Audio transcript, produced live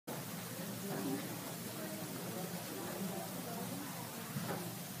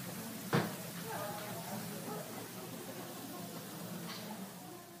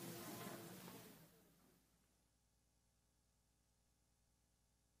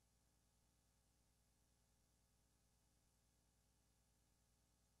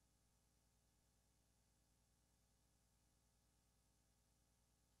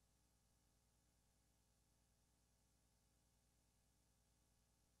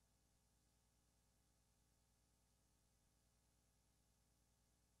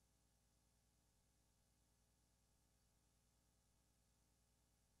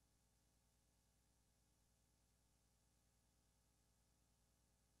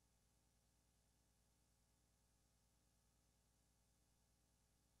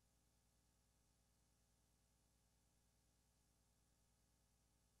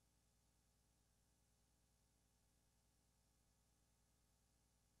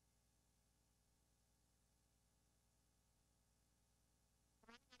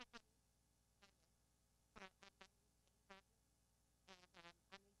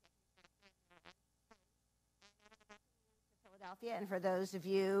Philadelphia, and for those of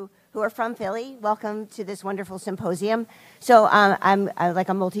you who are from Philly, welcome to this wonderful symposium. So I'm like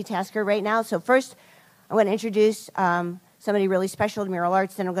a multitasker right now. So first, I'm going to introduce somebody really special to Mural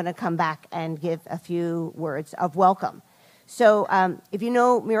Arts, then I'm going to come back and give a few words of welcome. So if you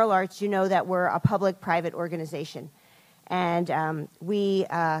know Mural Arts, you know that we're a public-private organization, and we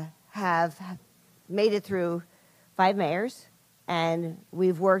have made it through 5 mayors, and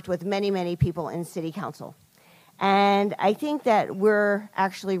we've worked with many, many people in city council. And I think that we're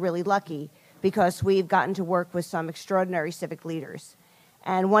actually really lucky because we've gotten to work with some extraordinary civic leaders.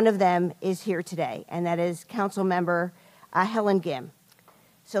 And one of them is here today, and that is Council Member Helen Gim.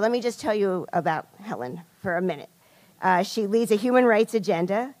 So let me just tell you about Helen for a minute. She leads a human rights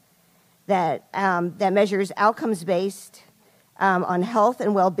agenda that measures outcomes-based on health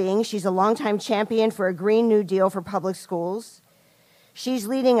and well-being. She's a longtime champion for a Green New Deal for public schools. She's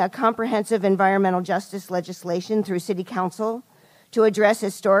leading a comprehensive environmental justice legislation through City Council to address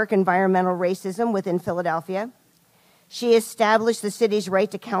historic environmental racism within Philadelphia. She established the city's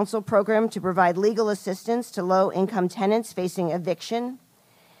Right to Counsel program to provide legal assistance to low-income tenants facing eviction,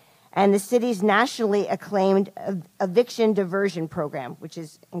 and the city's nationally acclaimed eviction diversion program, which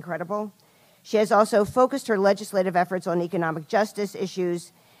is incredible. She has also focused her legislative efforts on economic justice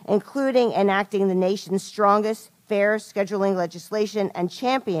issues, including enacting the nation's strongest fair scheduling legislation and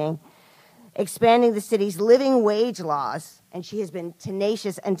championing expanding the city's living wage laws, and she has been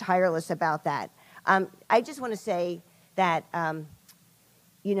tenacious and tireless about that. I just want to say that,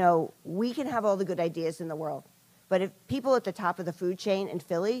 you know, we can have all the good ideas in the world, but if people at the top of the food chain in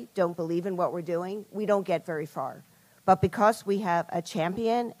Philly don't believe in what we're doing, we don't get very far. But because we have a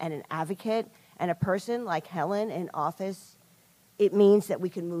champion and an advocate and a person like Helen in office, it means that we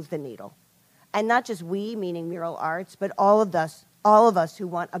can move the needle. And not just we, meaning Mural Arts, but all of us who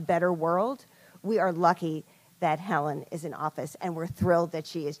want a better world. We are lucky that Helen is in office, and we're thrilled that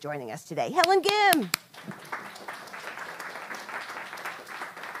she is joining us today. Helen Gim.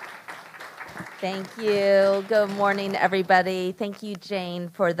 Thank you. Good morning, everybody. Thank you, Jane,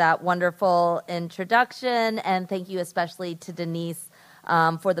 for that wonderful introduction, and thank you especially to Denise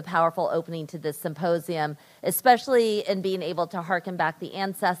for the powerful opening to this symposium, especially in being able to hearken back the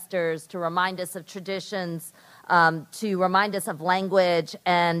ancestors, to remind us of traditions, to remind us of language,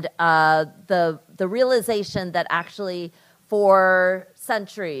 and the realization that actually for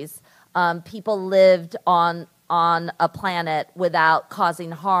centuries people lived on a planet without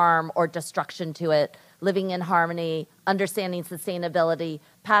causing harm or destruction to it, living in harmony, understanding sustainability,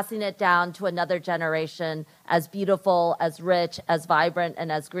 passing it down to another generation as beautiful, as rich, as vibrant,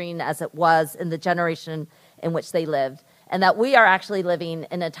 and as green as it was in the generation in which they lived. And that we are actually living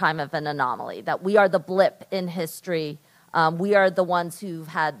in a time of an anomaly, that we are the blip in history. We are the ones who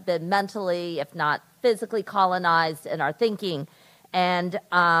had been mentally, if not physically, colonized in our thinking. And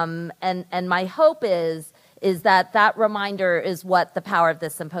my hope is that reminder is what the power of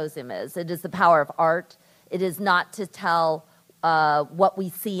this symposium is. It is the power of art. It is not to tell what we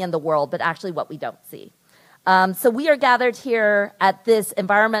see in the world, but actually what we don't see. So we are gathered here at this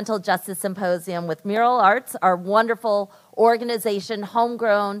Environmental Justice Symposium with Mural Arts, our wonderful organization,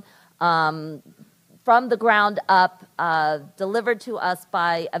 homegrown, from the ground up, delivered to us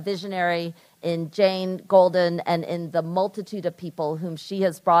by a visionary in Jane Golden and in the multitude of people whom she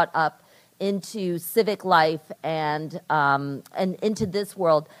has brought up into civic life and into this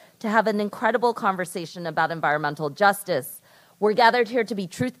world to have an incredible conversation about environmental justice. We're gathered here to be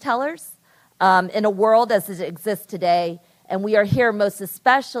truth tellers in a world as it exists today, and we are here most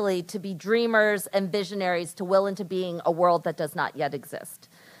especially to be dreamers and visionaries to will into being a world that does not yet exist.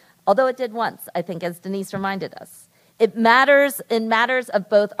 Although it did once, I think, as Denise reminded us. It matters in matters of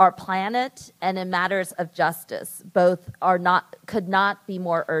both our planet and in matters of justice. Both could not be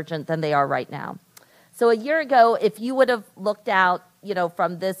more urgent than they are right now. So a year ago, if you would have looked out,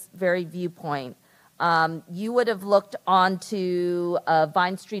 from this very viewpoint, you would have looked onto a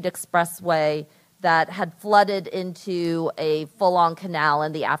Vine Street Expressway that had flooded into a full-on canal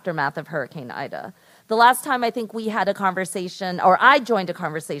in the aftermath of Hurricane Ida. The last time I think we had a conversation, or I joined a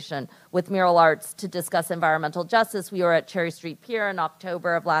conversation with Mural Arts to discuss environmental justice, we were at Cherry Street Pier in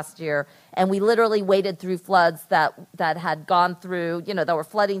October of last year, and we literally waded through floods that had gone through, that were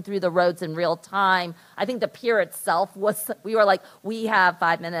flooding through the roads in real time. I think the pier itself we were like, we have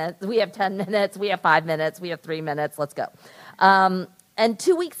 5 minutes, we have 10 minutes, we have 5 minutes, we have 3 minutes, let's go. And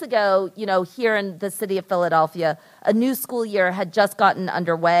 2 weeks ago, here in the city of Philadelphia, a new school year had just gotten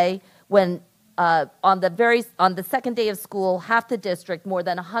underway when on the second day of school, half the district, more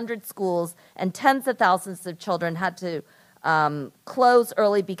than 100 schools, and tens of thousands of children had to close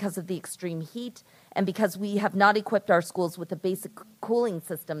early because of the extreme heat and because we have not equipped our schools with the basic cooling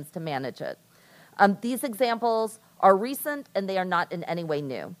systems to manage it. These examples are recent and they are not in any way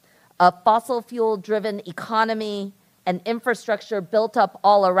new. A fossil fuel-driven economy and infrastructure built up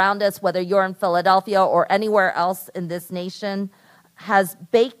all around us, whether you're in Philadelphia or anywhere else in this nation, has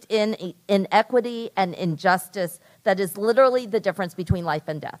baked in inequity and injustice that is literally the difference between life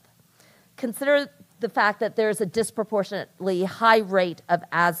and death. Consider the fact that there's a disproportionately high rate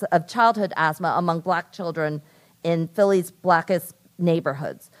of childhood asthma among Black children in Philly's blackest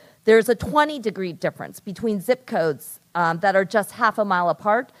neighborhoods. There's a 20-degree difference between zip codes that are just half a mile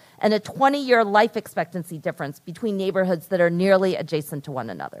apart, and a 20-year life expectancy difference between neighborhoods that are nearly adjacent to one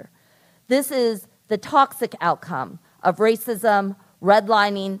another. This is the toxic outcome of racism,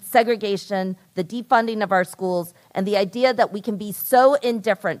 redlining, segregation, the defunding of our schools, and the idea that we can be so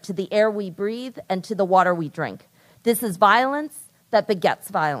indifferent to the air we breathe and to the water we drink. This is violence that begets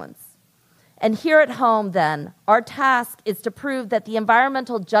violence. And here at home, then, our task is to prove that the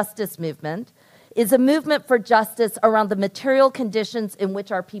environmental justice movement is a movement for justice around the material conditions in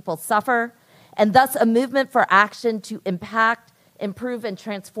which our people suffer, and thus a movement for action to impact, improve, and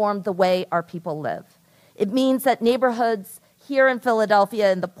transform the way our people live. It means that neighborhoods here in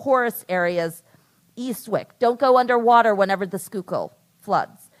Philadelphia, in the poorest areas, Eastwick, don't go underwater whenever the Schuylkill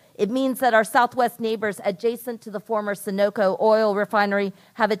floods. It means that our southwest neighbors adjacent to the former Sunoco oil refinery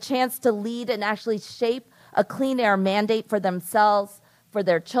have a chance to lead and actually shape a clean air mandate for themselves, for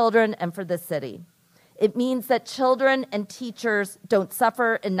their children, and for the city. It means that children and teachers don't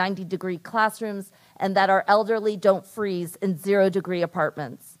suffer in 90-degree classrooms and that our elderly don't freeze in 0-degree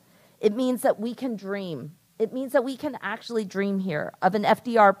apartments. It means that we can dream. It means that we can actually dream here of an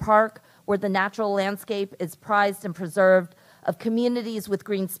FDR park where the natural landscape is prized and preserved, of communities with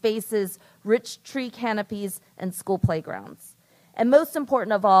green spaces, rich tree canopies, and school playgrounds. And most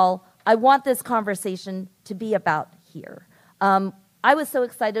important of all, I want this conversation to be about here. I was so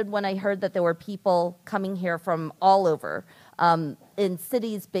excited when I heard that there were people coming here from all over, in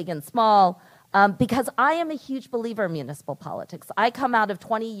cities big and small, because I am a huge believer in municipal politics. I come out of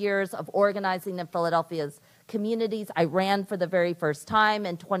 20 years of organizing in Philadelphia's communities. I ran for the very first time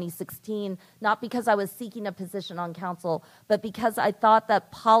in 2016, not because I was seeking a position on council, but because I thought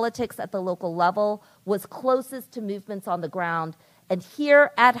that politics at the local level was closest to movements on the ground. And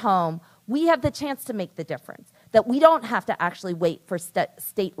here at home, we have the chance to make the difference, that we don't have to actually wait for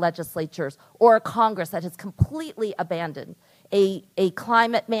state legislatures or a Congress that has completely abandoned a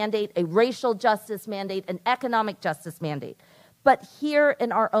climate mandate, a racial justice mandate, an economic justice mandate. But here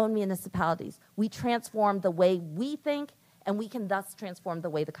in our own municipalities, we transform the way we think, and we can thus transform the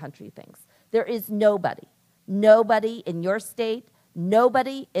way the country thinks. There is nobody in your state,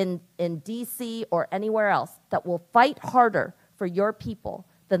 nobody in DC or anywhere else that will fight harder for your people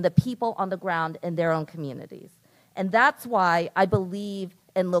than the people on the ground in their own communities. And that's why I believe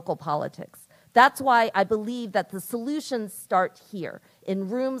in local politics. That's why I believe that the solutions start here. In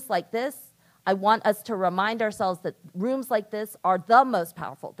rooms like this, I want us to remind ourselves that rooms like this are the most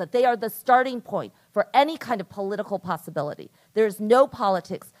powerful, that they are the starting point for any kind of political possibility. There's no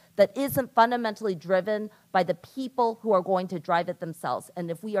politics that isn't fundamentally driven by the people who are going to drive it themselves. And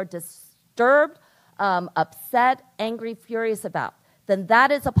if we are disturbed, upset, angry, furious about, then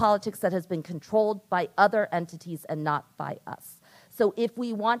that is a politics that has been controlled by other entities and not by us. So if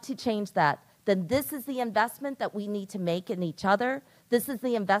we want to change that, then this is the investment that we need to make in each other. This is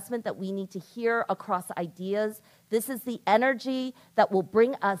the investment that we need to hear across ideas. This is the energy that will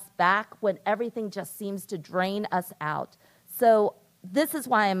bring us back when everything just seems to drain us out. So this is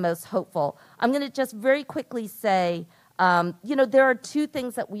why I'm most hopeful. I'm going to just very quickly say, there are two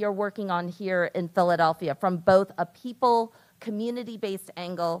things that we are working on here in Philadelphia from both a people, community-based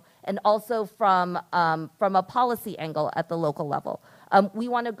angle and also from a policy angle at the local level. We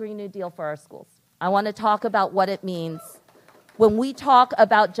want a Green New Deal for our schools. I want to talk about what it means when we talk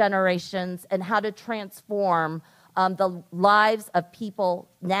about generations and how to transform the lives of people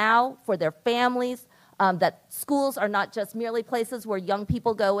now for their families, that schools are not just merely places where young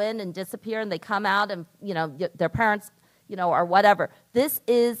people go in and disappear and they come out and, their parents, or whatever. This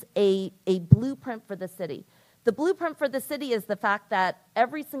is a blueprint for the city. The blueprint for the city is the fact that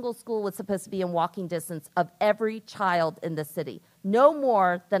every single school was supposed to be in walking distance of every child in the city. No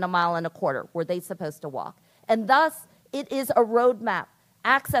more than 1.25 miles were they supposed to walk. And thus, it is a roadmap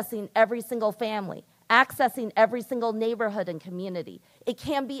accessing every single family, accessing every single neighborhood and community. It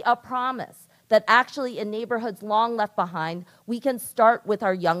can be a promise that actually in neighborhoods long left behind, we can start with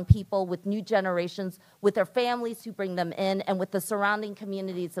our young people, with new generations, with their families who bring them in, and with the surrounding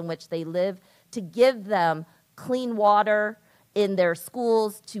communities in which they live to give them clean water in their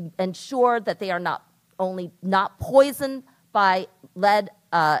schools to ensure that they are not only not poisoned by lead,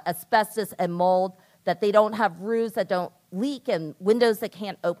 asbestos, and mold, that they don't have roofs that don't leak and windows that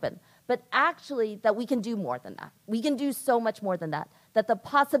can't open, but actually that we can do more than that. We can do so much more than that, that the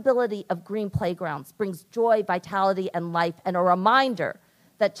possibility of green playgrounds brings joy, vitality, and life, and a reminder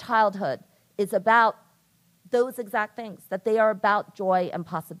that childhood is about those exact things, that they are about joy and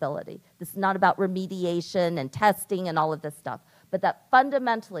possibility. This is not about remediation and testing and all of this stuff, but that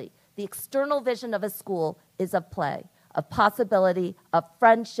fundamentally the external vision of a school is of play, of possibility, of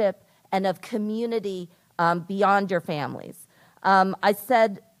friendship, and of community beyond your families. I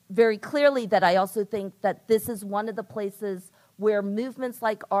said very clearly that I also think that this is one of the places where movements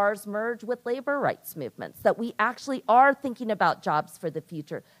like ours merge with labor rights movements, that we actually are thinking about jobs for the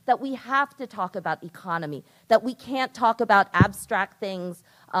future, that we have to talk about economy, that we can't talk about abstract things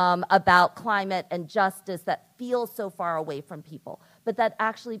about climate and justice that feel so far away from people, but that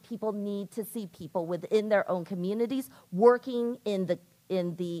actually people need to see people within their own communities working in the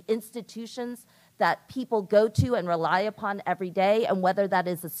institutions that people go to and rely upon every day, and whether that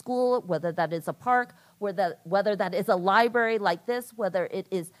is a school, whether that is a park, whether that is a library like this, whether it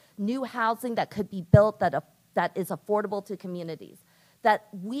is new housing that could be built that is affordable to communities, that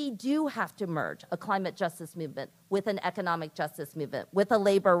we do have to merge a climate justice movement with an economic justice movement, with a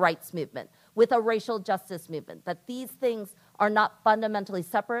labor rights movement, with a racial justice movement, that these things are not fundamentally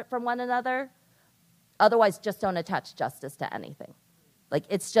separate from one another. Otherwise, just don't attach justice to anything. Like,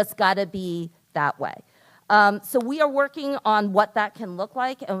 it's just gotta be that way. So we are working on what that can look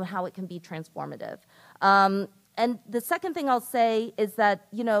like and how it can be transformative. And the second thing I'll say is that,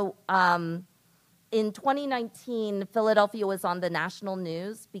 in 2019, Philadelphia was on the national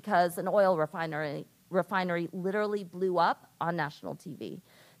news because an oil refinery literally blew up on national TV.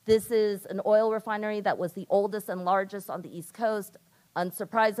 This is an oil refinery that was the oldest and largest on the East Coast.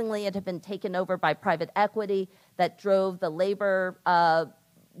 Unsurprisingly, it had been taken over by private equity that drove the labor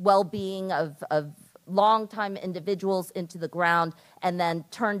well-being of longtime individuals into the ground and then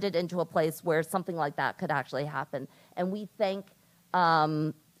turned it into a place where something like that could actually happen. And we thank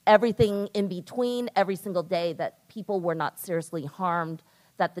everything in between every single day that people were not seriously harmed,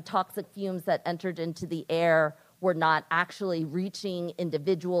 that the toxic fumes that entered into the air were not actually reaching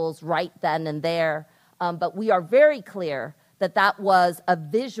individuals right then and there. But we are very clear that that was a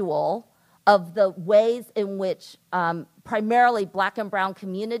visual of the ways in which primarily Black and brown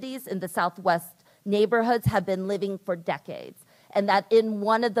communities in the Southwest neighborhoods have been living for decades, and that in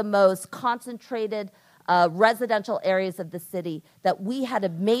one of the most concentrated residential areas of the city, that we had a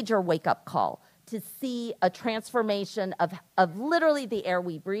major wake-up call to see a transformation of literally the air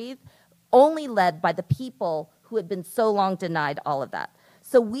we breathe, only led by the people who had been so long denied all of that.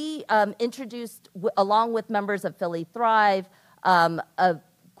 So we introduced, along with members of Philly Thrive, a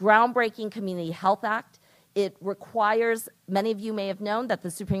groundbreaking Community Health Act. It requires, many of you may have known, that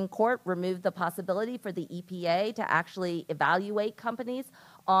the Supreme Court removed the possibility for the EPA to actually evaluate companies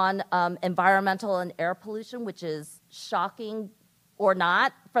on environmental and air pollution, which is shocking or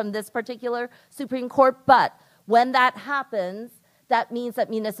not from this particular Supreme Court. But when that happens, that means that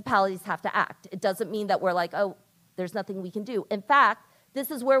municipalities have to act. It doesn't mean that we're like, oh, there's nothing we can do. In fact, this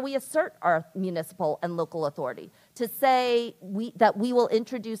is where we assert our municipal and local authority, to say that we will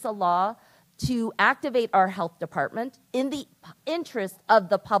introduce a law to activate our health department in the interest of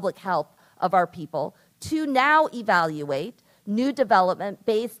the public health of our people, to now evaluate new development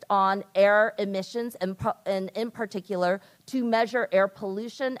based on air emissions and in particular to measure air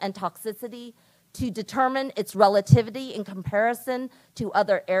pollution and toxicity, to determine its relativity in comparison to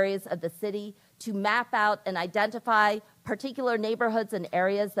other areas of the city, to map out and identify particular neighborhoods and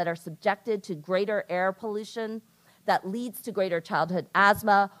areas that are subjected to greater air pollution that leads to greater childhood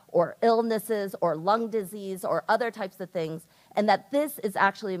asthma or illnesses or lung disease or other types of things, and that this is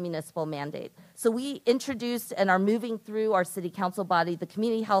actually a municipal mandate. So we introduced and are moving through our city council body the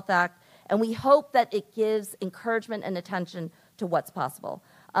Community Health Act, and we hope that it gives encouragement and attention to what's possible.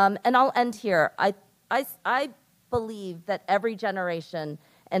 And I'll end here. I believe that every generation,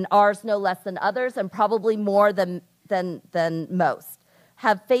 and ours no less than others, and probably more than most,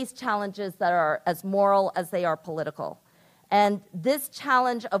 have faced challenges that are as moral as they are political. And this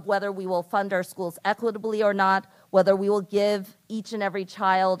challenge of whether we will fund our schools equitably or not, whether we will give each and every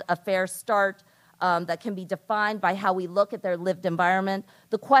child a fair start that can be defined by how we look at their lived environment,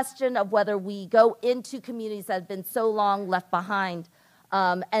 the question of whether we go into communities that have been so long left behind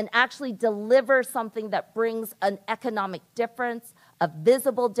and actually deliver something that brings an economic difference, a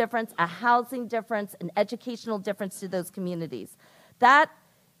visible difference, a housing difference, an educational difference to those communities. That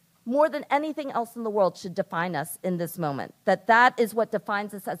more than anything else in the world should define us in this moment, that is what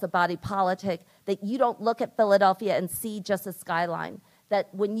defines us as a body politic, that you don't look at Philadelphia and see just a skyline,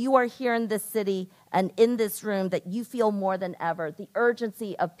 that when you are here in this city and in this room, that you feel more than ever the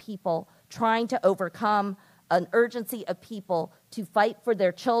urgency of people trying to overcome, an urgency of people to fight for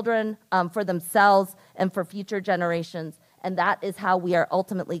their children, for themselves, and for future generations. And that is how we are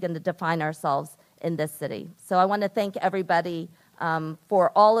ultimately going to define ourselves in this city. So I want to thank everybody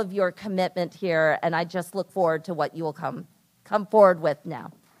for all of your commitment here, and I just look forward to what you will come forward with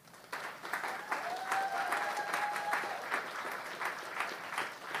now.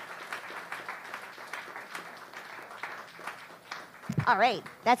 All right,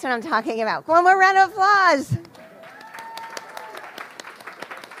 that's what I'm talking about. One more round of applause.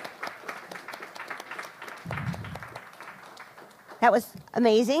 That was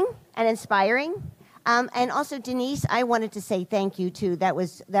amazing and inspiring. And also, Denise, I wanted to say thank you, too. That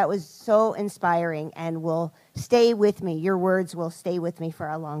was so inspiring and will stay with me. Your words will stay with me for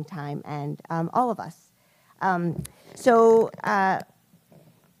a long time, and all of us.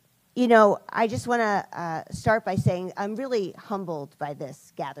 You know, I just want to start by saying I'm really humbled by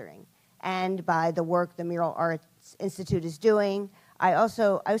this gathering and by the work the Mural Arts Institute is doing. I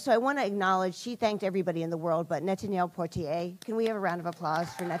want to acknowledge, she thanked everybody in the world, but Netanyahu Portier. Can we have a round of applause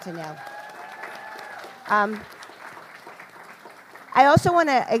for Netanyahu? I also want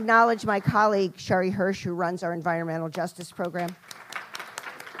to acknowledge my colleague, Shari Hirsch, who runs our environmental justice program.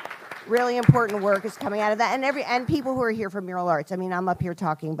 Really important work is coming out of that, and people who are here from Mural Arts. I mean, I'm up here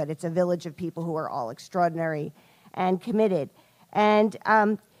talking, but it's a village of people who are all extraordinary and committed. And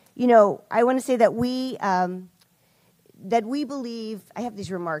you know, I want to say that we believe. I have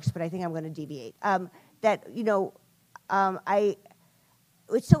these remarks, but I think I'm going to deviate. That you know,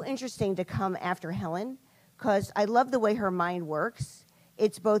 it's so interesting to come after Helen because I love the way her mind works.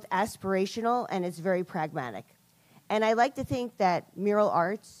 It's both aspirational and it's very pragmatic. And I like to think that Mural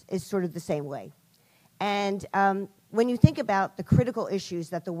Arts is sort of the same way. And when you think about the critical issues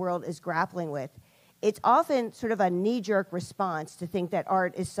that the world is grappling with, it's often sort of a knee-jerk response to think that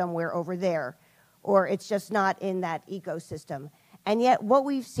art is somewhere over there, or it's just not in that ecosystem. And yet what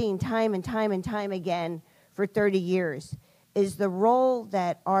we've seen time and time and time again for 30 years is the role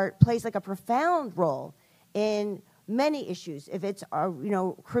that art plays, like a profound role in many issues, if it's you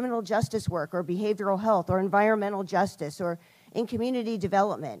know, criminal justice work or behavioral health or environmental justice or in community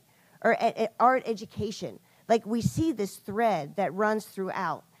development or art education. Like we see this thread that runs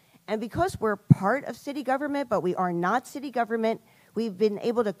throughout. And because we're part of city government, but we are not city government, we've been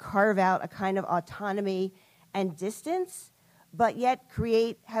able to carve out a kind of autonomy and distance, but yet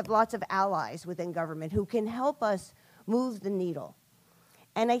have lots of allies within government who can help us move the needle.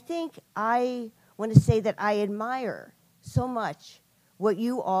 And I think I want to say that I admire so much what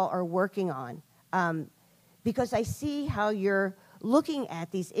you all are working on because I see how you're looking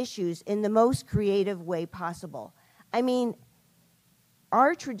at these issues in the most creative way possible. I mean,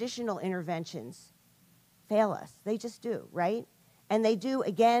 our traditional interventions fail us. They just do, right? And they do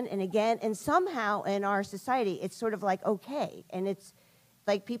again and again, and somehow in our society, it's sort of like okay, and it's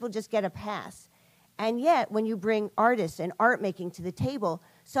like people just get a pass. And yet, when you bring artists and art making to the table,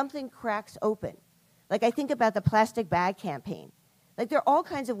 something cracks open. Like I think about the plastic bag campaign. Like there are all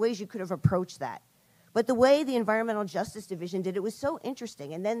kinds of ways you could have approached that. But the way the Environmental Justice Division did it was so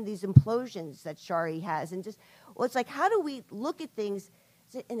interesting. And then these implosions that Shari has, and just, well, it's like, how do we look at things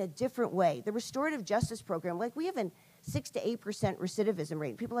in a different way? The restorative justice program, like we have a 6 to 8% recidivism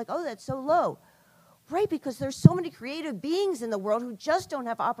rate. People are like, oh, that's so low. Right, because there's so many creative beings in the world who just don't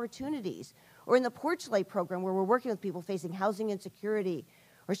have opportunities. Or in the Porch Light program where we're working with people facing housing insecurity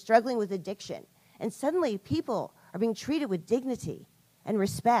or struggling with addiction. And suddenly people are being treated with dignity and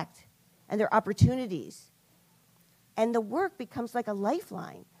respect and their opportunities. And the work becomes like a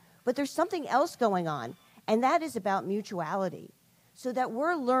lifeline. But there's something else going on, and that is about mutuality. So that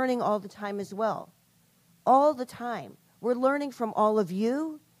we're learning all the time as well. All the time. We're learning from all of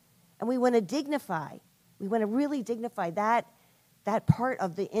you, and we want to dignify. We want to really dignify that part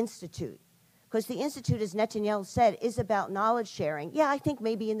of the Institute. Because the Institute, as Netanyahu said, is about knowledge sharing. Yeah, I think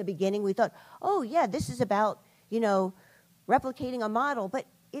maybe in the beginning we thought, oh, yeah, this is about, you know, replicating a model. But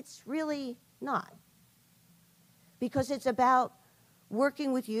it's really not. Because it's about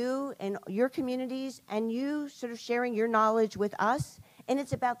working with you and your communities and you sort of sharing your knowledge with us. And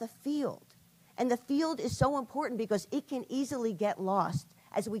it's about the field. And the field is so important because it can easily get lost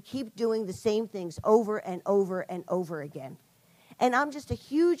as we keep doing the same things over and over and over again. And I'm just a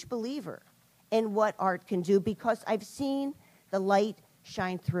huge believer in what art can do because I've seen the light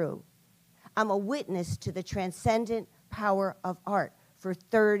shine through. I'm a witness to the transcendent power of art for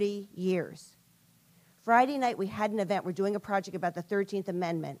 30 years. Friday night, we had an event. We're doing a project about the 13th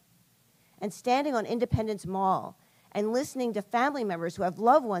Amendment. And standing on Independence Mall and listening to family members who have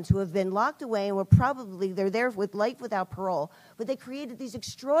loved ones who have been locked away and they're there with life without parole, but they created these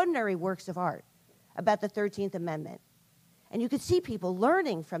extraordinary works of art about the 13th Amendment. And you could see people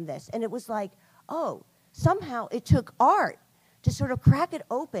learning from this. And it was like, oh, somehow it took art to sort of crack it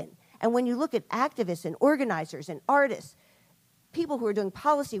open. And when you look at activists and organizers and artists, people who are doing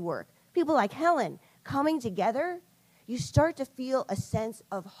policy work, people like Helen coming together, you start to feel a sense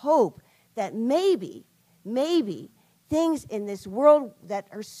of hope that maybe things in this world that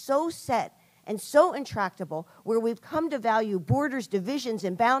are so set and so intractable, where we've come to value borders, divisions,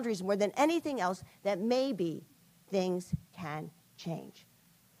 and boundaries more than anything else, that maybe things can change.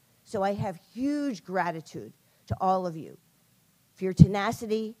 So I have huge gratitude to all of you for your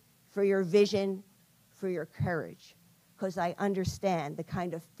tenacity, for your vision, for your courage, because I understand the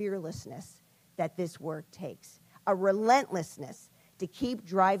kind of fearlessness that this work takes, a relentlessness to keep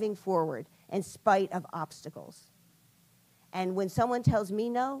driving forward in spite of obstacles. And when someone tells me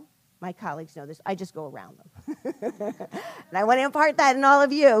no, my colleagues know this, I just go around them. And I want to impart that in all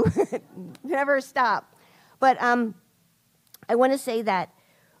of you. Never stop. But I want to say that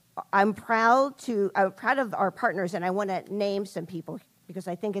I'm proud of our partners, and I want to name some people because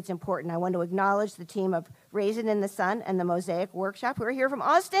I think it's important. I want to acknowledge the team of Raisin in the Sun and the Mosaic Workshop who are here from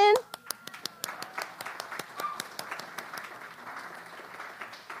Austin.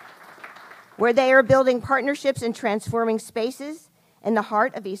 Where they are building partnerships and transforming spaces in the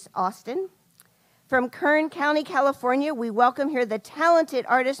heart of East Austin. From Kern County, California, we welcome here the talented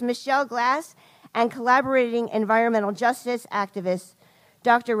artist Michelle Glass and collaborating environmental justice activist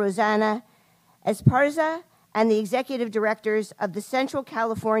Dr. Rosanna Esparza, and the executive directors of the Central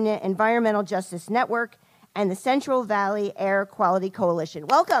California Environmental Justice Network and the Central Valley Air Quality Coalition.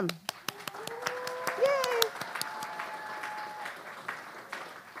 Welcome. Yay.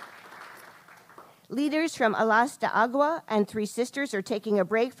 Leaders from Alas de Agua and Three Sisters are taking a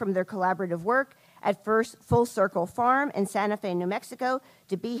break from their collaborative work at First Full Circle Farm in Santa Fe, New Mexico,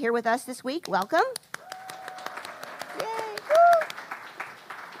 to be here with us this week. Welcome.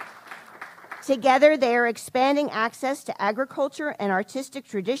 Together, they are expanding access to agriculture and artistic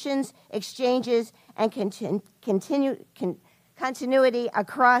traditions, exchanges, and continuity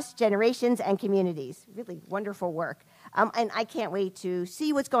across generations and communities. Really wonderful work. And I can't wait to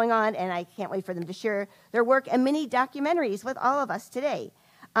see what's going on, and I can't wait for them to share their work and mini documentaries with all of us today.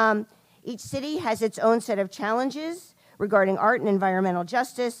 Each city has its own set of challenges regarding art and environmental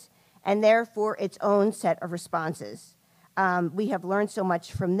justice, and therefore its own set of responses. We have learned so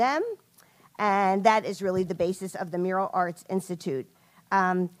much from them, and that is really the basis of the Mural Arts Institute.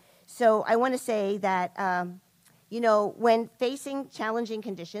 So I want to say that, when facing challenging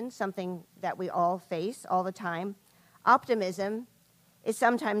conditions, something that we all face all the time, optimism is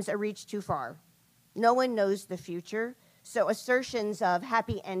sometimes a reach too far. No one knows the future, so assertions of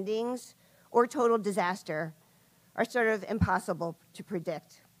happy endings or total disaster are sort of impossible to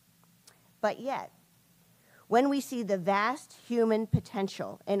predict. But yet, when we see the vast human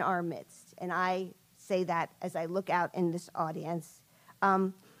potential in our midst, and I say that as I look out in this audience,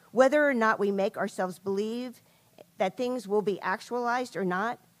 whether or not we make ourselves believe that things will be actualized or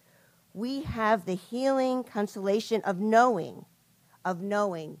not, we have the healing consolation of knowing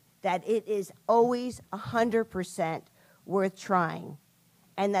that it is always 100% worth trying,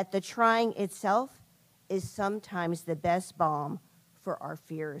 and that the trying itself is sometimes the best balm for our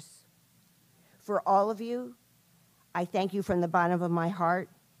fears. For all of you, I thank you from the bottom of my heart.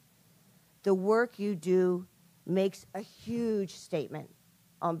 The work you do makes a huge statement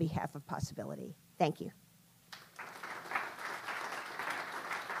on behalf of possibility. Thank you.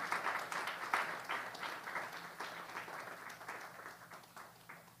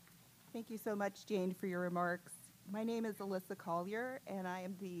 Thank you so much, Jane, for your remarks. My name is Alyssa Collier, and I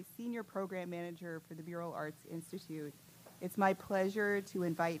am the Senior Program Manager for the Mural Arts Institute. It's my pleasure to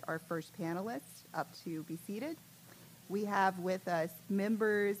invite our first panelist up to be seated. We have with us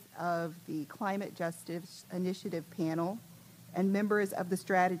members of the Climate Justice Initiative panel and members of the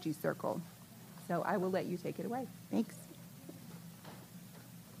Strategy Circle. So I will let you take it away. Thanks.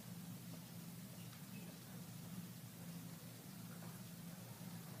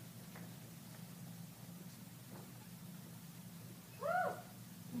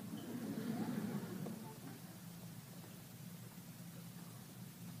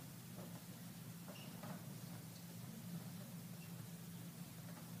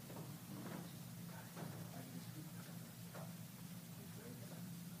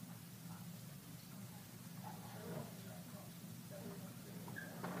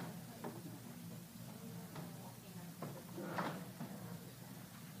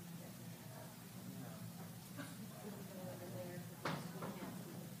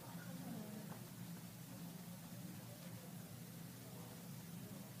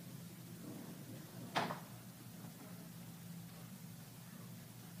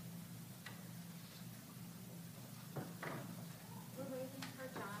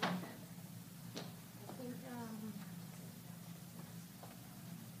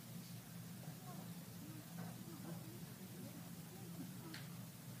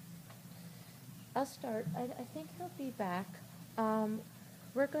 I'll start. I think he'll be back.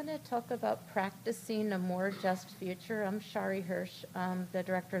 We're going to talk about practicing a more just future. I'm Shari Hirsch, the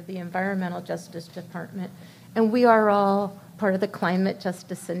director of the Environmental Justice Department, and we are all part of the Climate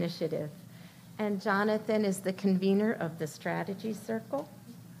Justice Initiative. And Jonathan is the convener of the Strategy Circle.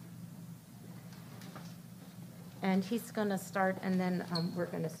 And he's going to start, and then we're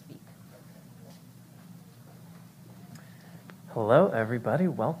going to speak. Hello, everybody.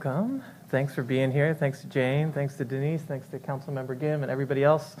 Welcome. Thanks for being here. Thanks to Jane. Thanks to Denise. Thanks to Councilmember Gim and everybody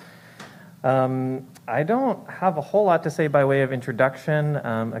else. I don't have a whole lot to say by way of introduction,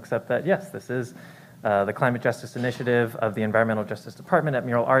 except that, yes, this is the Climate Justice Initiative of the Environmental Justice Department at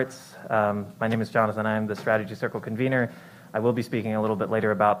Mural Arts. My name is Jonathan. I am the Strategy Circle convener. I will be speaking a little bit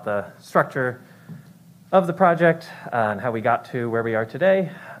later about the structure of the project and how we got to where we are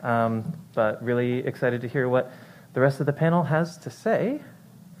today, but really excited to hear what the rest of the panel has to say.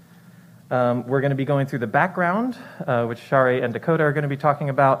 We're going to be going through the background, which Shari and Dakota are going to be talking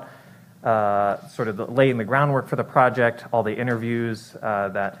about, sort of laying the groundwork for the project, all the interviews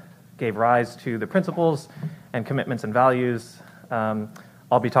that gave rise to the principles and commitments and values.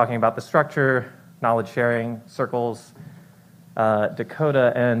 I'll be talking about the structure, knowledge sharing, circles.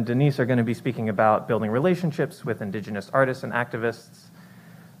 Dakota and Denise are going to be speaking about building relationships with Indigenous artists and activists.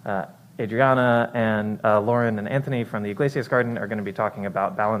 Adriana and Lauren and Anthony from the Iglesias Garden are going to be talking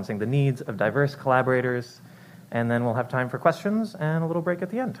about balancing the needs of diverse collaborators. And then we'll have time for questions and a little break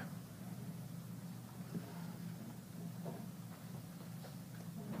at the end.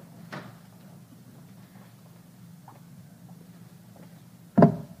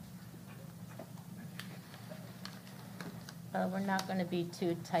 We're not going to be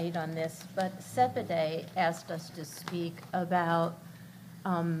too tight on this, but Sepide asked us to speak about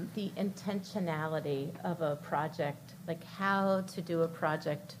the intentionality of a project, like how to do a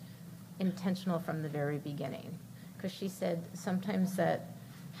project intentional from the very beginning. Because she said sometimes that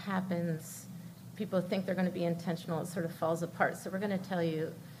happens, people think they're going to be intentional, it sort of falls apart. So we're going to tell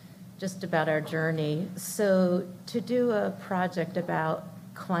you just about our journey. So to do a project about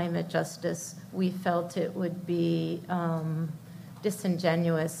climate justice, we felt it would be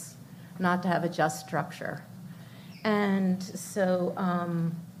disingenuous not to have a just structure. And so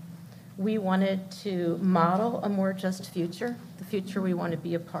we wanted to model a more just future, the future we want to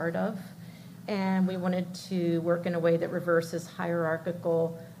be a part of. And we wanted to work in a way that reverses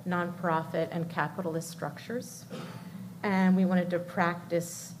hierarchical, nonprofit, and capitalist structures. And we wanted to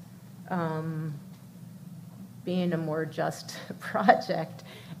practice being a more just project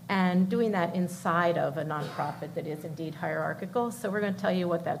and doing that inside of a nonprofit that is indeed hierarchical. So we're going to tell you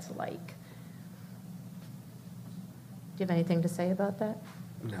what that's like. Do you have anything to say about that?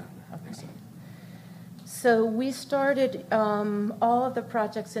 No. Okay. So we started, all of the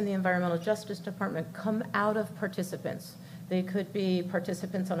projects in the Environmental Justice Department come out of participants. They could be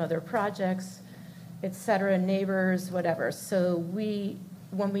participants on other projects, et cetera, neighbors, whatever. So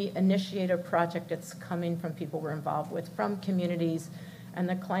when we initiate a project, it's coming from people we're involved with, from communities, and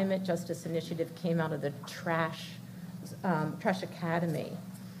the Climate Justice Initiative came out of the Trash Academy.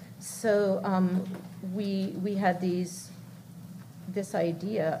 So we had this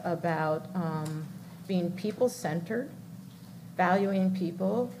idea about being people-centered, valuing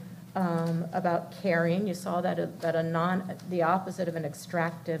people, about caring. You saw that the opposite of an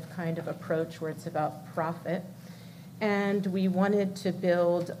extractive kind of approach where it's about profit. And we wanted to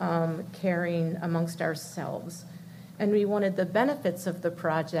build caring amongst ourselves. And we wanted the benefits of the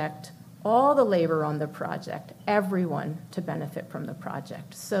project, all the labor on the project, everyone to benefit from the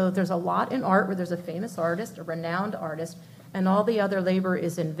project. So there's a lot in art where there's a famous artist, a renowned artist, and all the other labor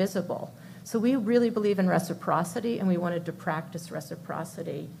is invisible. So we really believe in reciprocity, and we wanted to practice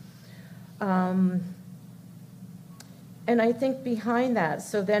reciprocity. And I think behind that,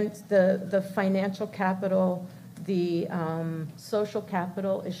 so then the financial capital, the social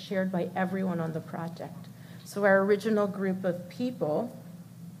capital is shared by everyone on the project. So our original group of people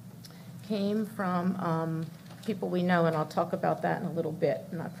came from people we know, and I'll talk about that in a little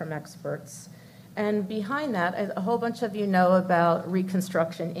bit, not from experts. And behind that, a whole bunch of you know about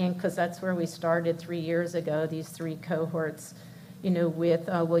Reconstruction Inc., because that's where we started 3 years ago, these 3 cohorts, with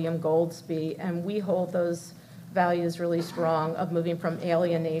William Goldsby. And we hold those values really strong of moving from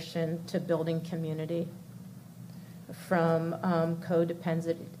alienation to building community, from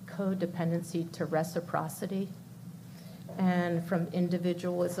codependency to reciprocity, and from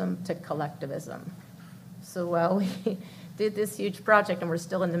individualism to collectivism. So while we did this huge project and we're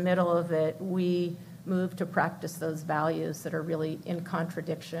still in the middle of it, we moved to practice those values that are really in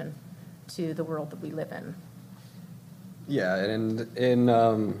contradiction to the world that we live in. Yeah, and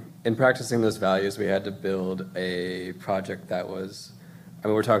in practicing those values, we had to build a project that was, I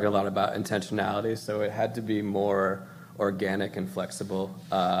mean, we're talking a lot about intentionality, so it had to be more organic and flexible.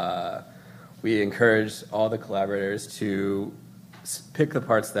 We encouraged all the collaborators to pick the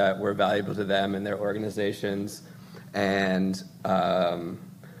parts that were valuable to them and their organizations, and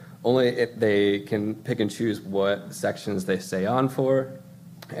only if they can pick and choose what sections they stay on for,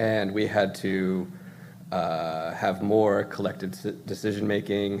 and we had to have more collective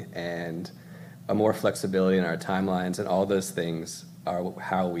decision-making and a more flexibility in our timelines, and all those things are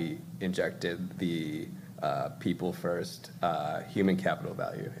how we injected the people-first human capital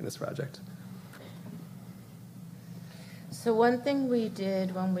value in this project. So one thing we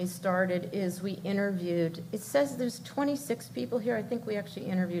did when we started is we interviewed, it says there's 26 people here. I think we actually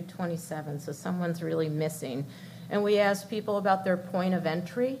interviewed 27, so someone's really missing. And we asked people about their point of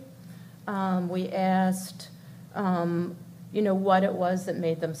entry. We asked, what it was that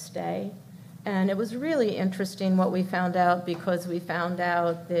made them stay. And it was really interesting what we found out, because we found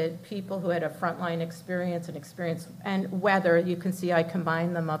out that people who had a frontline experience and weather, you can see I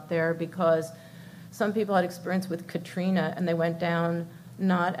combined them up there, because some people had experience with Katrina, and they went down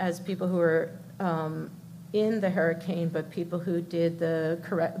not as people who were in the hurricane, but people who did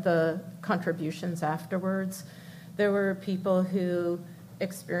the contributions afterwards. There were people who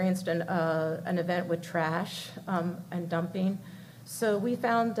experienced an event with trash and dumping. So we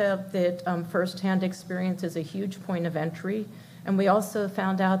found out that firsthand experience is a huge point of entry, and we also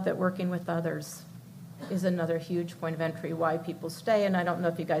found out that working with others is another huge point of entry, why people stay. And I don't know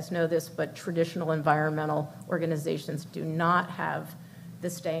if you guys know this, but traditional environmental organizations do not have the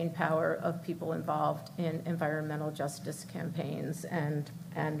staying power of people involved in environmental justice campaigns and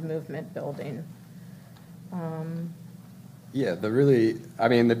movement building. Yeah,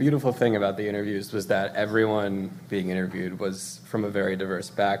 the beautiful thing about the interviews was that everyone being interviewed was from a very diverse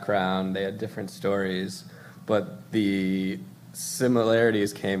background. They had different stories, but the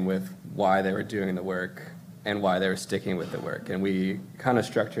similarities came with why they were doing the work and why they were sticking with the work. And we kind of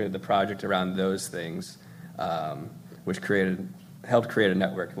structured the project around those things, which helped create a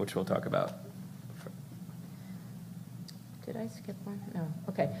network, which we'll talk about. Did I skip one? No.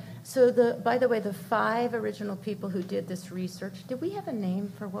 Okay. So by the way, the 5 original people who did this research, did we have a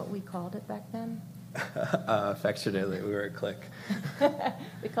name for what we called it back then? Affectionately, we were a clique.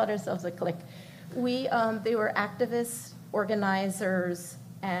 We called ourselves a clique. They were activists, organizers,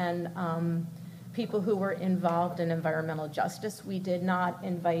 and people who were involved in environmental justice. We did not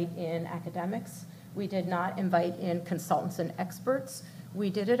invite in academics. We did not invite in consultants and experts. We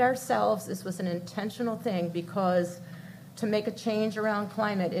did it ourselves. This was an intentional thing, because to make a change around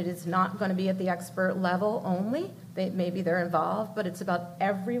climate, it is not going to be at the expert level only. Maybe they're involved, but it's about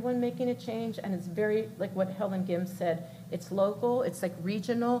everyone making a change, and it's very, like what Helen Gims said, it's local, it's like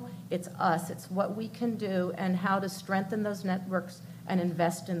regional, it's us, it's what we can do and how to strengthen those networks and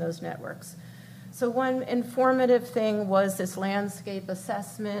invest in those networks. So one informative thing was this landscape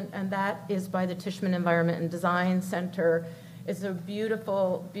assessment, and that is by the Tishman Environment and Design Center. It's a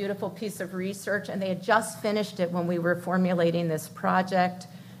beautiful, beautiful piece of research, and they had just finished it when we were formulating this project,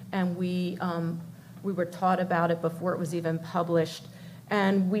 and we were taught about it before it was even published.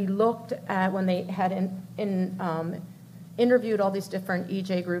 And we looked at, when they had interviewed all these different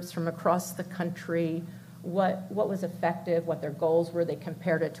EJ groups from across the country, what was effective, what their goals were. They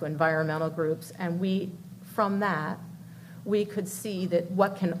compared it to environmental groups, and from that, we could see that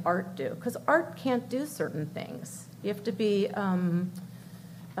what can art do? Because art can't do certain things. You have to be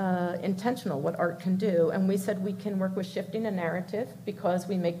intentional what art can do. And we said we can work with shifting a narrative, because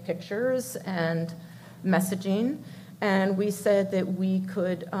we make pictures and messaging. And we said that we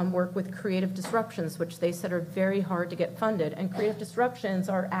could work with creative disruptions, which they said are very hard to get funded. And creative disruptions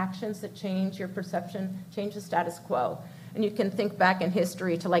are actions that change your perception, change the status quo. And you can think back in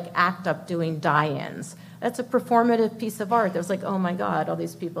history to like ACT UP doing die-ins. That's a performative piece of art. That was like, oh my God, all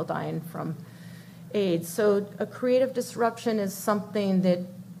these people dying from AIDS. So a creative disruption is something that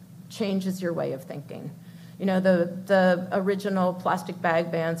changes your way of thinking. You know, the original plastic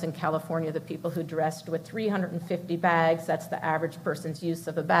bag bans in California, the people who dressed with 350 bags, that's the average person's use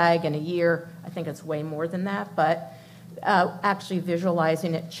of a bag in a year. I think it's way more than that, but actually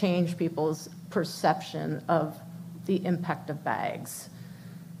visualizing it changed people's perception of the impact of bags.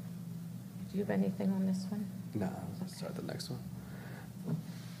 Do you have anything on this one? No, let's start the next one.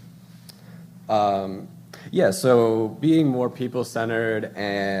 So being more people-centered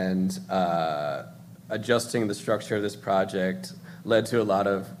and adjusting the structure of this project led to a lot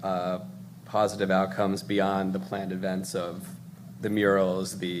of positive outcomes beyond the planned events of the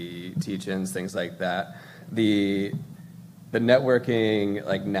murals, the teach-ins, things like that. the networking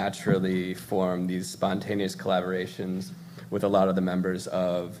like naturally formed these spontaneous collaborations with a lot of the members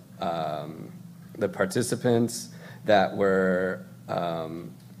of the participants that were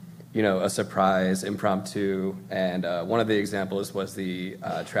a surprise, impromptu, and one of the examples was the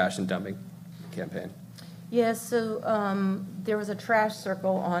trash and dumping campaign. Yeah, so there was a trash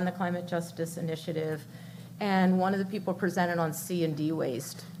circle on the Climate Justice Initiative, and one of the people presented on C&D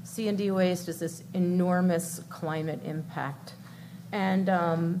waste. C&D waste is this enormous climate impact, and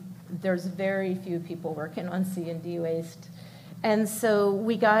there's very few people working on C&D waste. And so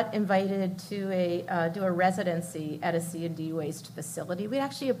we got invited to do a residency at a C&D waste facility. We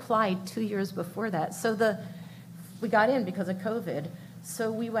actually applied 2 years before that. So we got in because of COVID.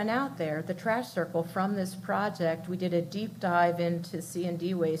 So we went out there, the trash circle from this project. We did a deep dive into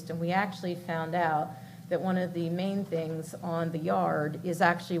C&D waste, and we actually found out that one of the main things on the yard is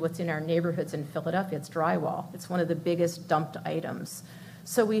actually what's in our neighborhoods in Philadelphia. It's drywall. It's one of the biggest dumped items.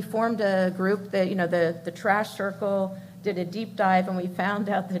 So we formed a group that, the trash circle did a deep dive, and we found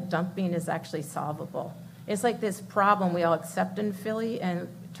out that dumping is actually solvable. It's like this problem we all accept in Philly, and it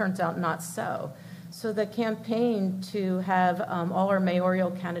turns out not so. So the campaign to have all our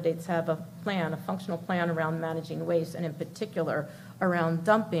mayoral candidates have a functional plan around managing waste, and in particular around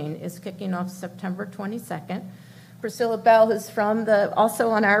dumping, is kicking off September 22nd. Priscilla Bell, who's also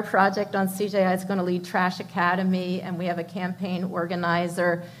on our project on CJI, is going to lead Trash Academy, and we have a campaign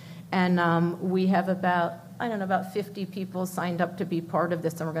organizer, and we have about 50 people signed up to be part of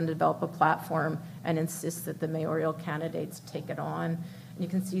this, and we're going to develop a platform and insist that the mayoral candidates take it on. And you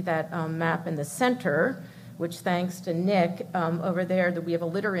can see that map in the center, which thanks to Nick over there, that we have a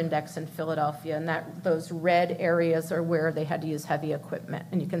litter index in Philadelphia, and those red areas are where they had to use heavy equipment,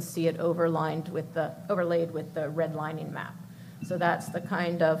 and you can see it overlaid with the redlining map. So that's the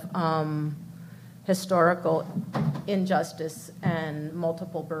kind of historical injustice and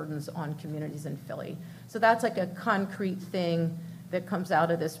multiple burdens on communities in Philly. So that's like a concrete thing that comes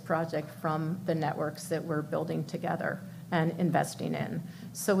out of this project from the networks that we're building together and investing in.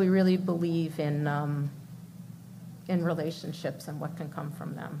 So we really believe in relationships and what can come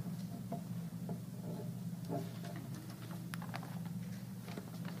from them.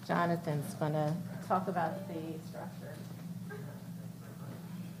 Jonathan's going to talk about the structure.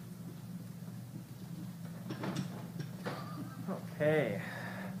 Okay.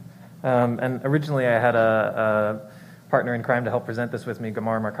 And originally I had a partner in crime to help present this with me,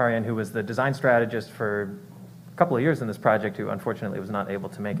 Gamar Markarian, who was the design strategist for a couple of years in this project, who unfortunately was not able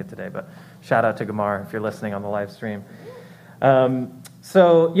to make it today. But shout out to Gamar if you're listening on the live stream.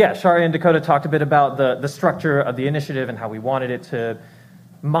 So yeah, Shari and Dakota talked a bit about the structure of the initiative and how we wanted it to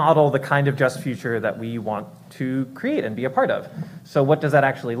model the kind of just future that we want to create and be a part of. So what does that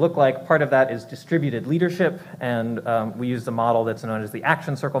actually look like? Part of that is distributed leadership, and we use the model that's known as the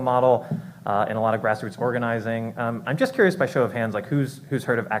action circle model in a lot of grassroots organizing. I'm just curious, by show of hands, like who's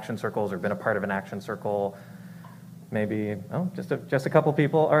heard of action circles or been a part of an action circle? Maybe, just a couple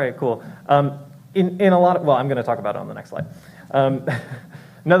people. All right, cool. In a lot of, well, I'm going to talk about it on the next slide.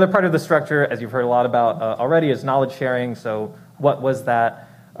 Another part of the structure, as you've heard a lot about already, is knowledge sharing. So what was that?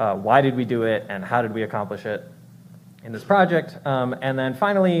 Why did we do it, and how did we accomplish it in this project? And then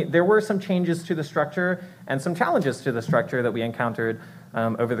finally, there were some changes to the structure and some challenges to the structure that we encountered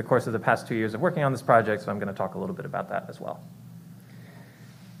over the course of the past 2 years of working on this project, so I'm going to talk a little bit about that as well.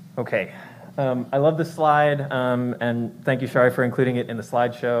 Okay, I love this slide, and thank you, Shari, for including it in the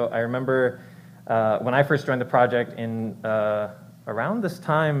slideshow. I remember when I first joined the project in around this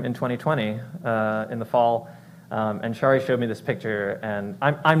time in 2020, in the fall, and Shari showed me this picture, and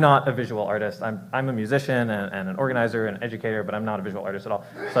I'm not a visual artist. I'm a musician and an organizer and an educator, but I'm not a visual artist at all.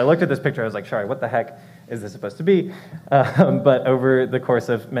 So I looked at this picture, I was like, Shari, what the heck is this supposed to be? But over the course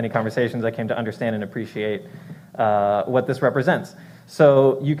of many conversations, I came to understand and appreciate what this represents.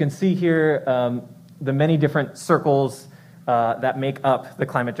 So you can see here the many different circles that make up the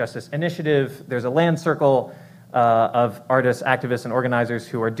Climate Justice Initiative. There's a land circle of artists, activists, and organizers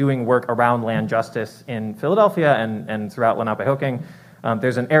who are doing work around land justice in Philadelphia and throughout Lenapehoking.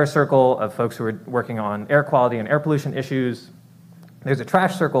 There's an air circle of folks who are working on air quality and air pollution issues. There's a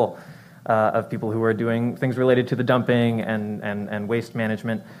trash circle of people who are doing things related to the dumping and waste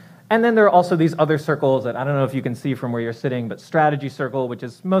management. And then there are also these other circles that I don't know if you can see from where you're sitting, but strategy circle, which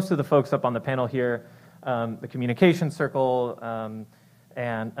is most of the folks up on the panel here, the communication circle,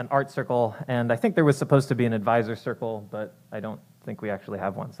 and an art circle, and I think there was supposed to be an advisor circle, but I don't think we actually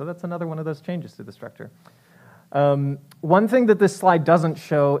have one. So that's another one of those changes to the structure. One thing that this slide doesn't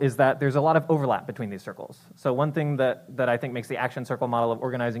show is that there's a lot of overlap between these circles. So one thing that I think makes the action circle model of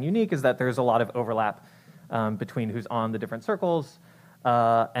organizing unique is that there's a lot of overlap between who's on the different circles,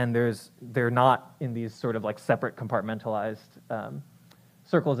 and they're not in these sort of like separate compartmentalized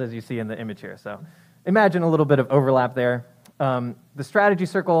circles as you see in the image here. So imagine a little bit of overlap there. The strategy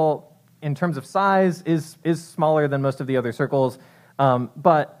circle, in terms of size, is smaller than most of the other circles.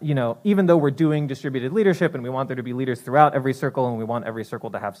 But even though we're doing distributed leadership and we want there to be leaders throughout every circle and we want every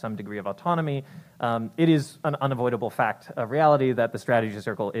circle to have some degree of autonomy, it is an unavoidable fact of reality that the strategy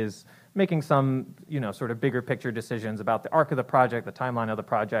circle is making some sort of bigger picture decisions about the arc of the project, the timeline of the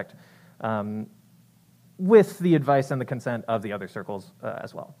project, with the advice and the consent of the other circles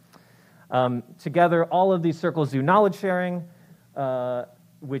as well. Together, all of these circles do knowledge sharing,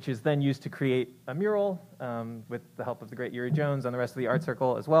 which is then used to create a mural with the help of the great Yuri Jones and the rest of the art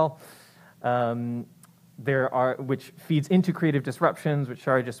circle as well. Which feeds into creative disruptions, which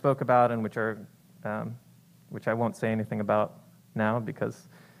Shari just spoke about, and which I won't say anything about now because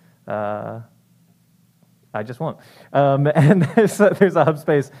I just won't. And there's a hub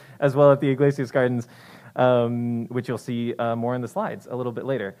space as well at the Iglesias Gardens, which you'll see more in the slides a little bit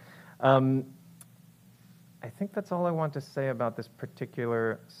later. I think that's all I want to say about this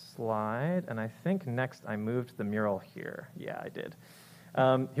particular slide, and I think next I moved the mural here. Yeah, I did.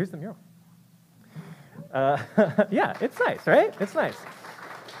 Here's the mural. Yeah, it's nice, right? It's nice.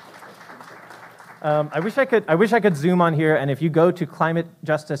 I wish I could zoom on here, and if you go to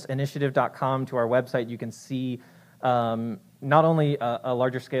climatejusticeinitiative.com to our website, you can see not only a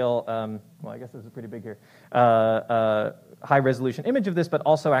larger scale, well, I guess this is pretty big here, high-resolution image of this, but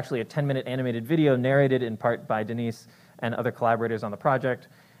also actually a 10-minute animated video narrated in part by Denise and other collaborators on the project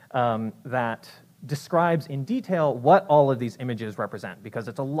that describes in detail what all of these images represent, because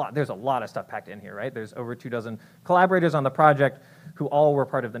there's a lot of stuff packed in here, right? There's over 24 collaborators on the project who all were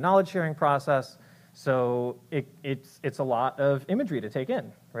part of the knowledge-sharing process, so it's a lot of imagery to take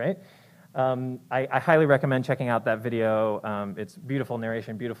in, right? I highly recommend checking out that video. It's beautiful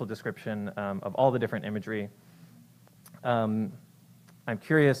narration, beautiful description of all the different imagery. I'm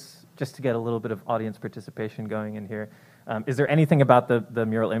curious, just to get a little bit of audience participation going in here, is there anything about the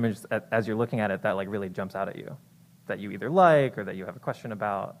mural image as you're looking at it that like really jumps out at you, that you either like or that you have a question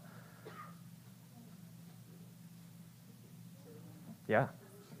about? Yeah.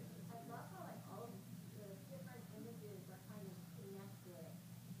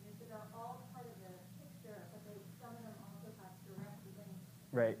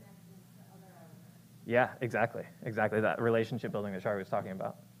 Right. Yeah, exactly. That relationship building that Shari was talking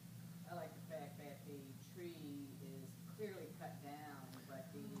about. I like the fact that the tree is clearly cut down,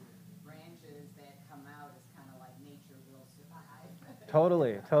 but the branches that come out is kind of like nature will survive.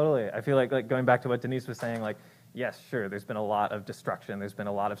 Totally. I feel like going back to what Denise was saying, like, yes, sure, there's been a lot of destruction, there's been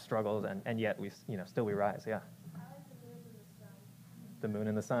a lot of struggles, and yet we rise, yeah. The moon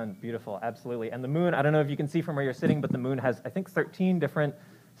and the sun, beautiful, absolutely. And the moon, I don't know if you can see from where you're sitting, but the moon has, I think, 13 different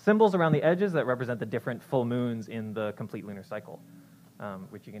symbols around the edges that represent the different full moons in the complete lunar cycle,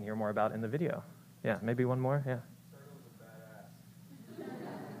 which you can hear more about in the video. Yeah, maybe one more, yeah.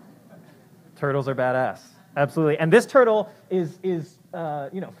 Turtles are badass, absolutely. And this turtle is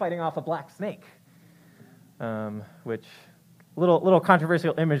fighting off a black snake, which... Little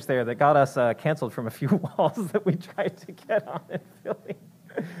controversial image there that got us canceled from a few walls that we tried to get on in Philly.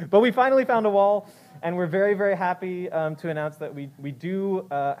 But we finally found a wall, and we're very, very happy to announce that we do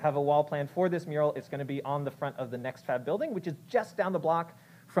have a wall planned for this mural. It's going to be on the front of the Next Fab building, which is just down the block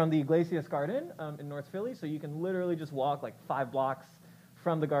from the Iglesias Garden in North Philly. So you can literally just walk like 5 blocks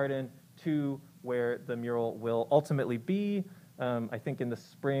from the garden to where the mural will ultimately be. I think in the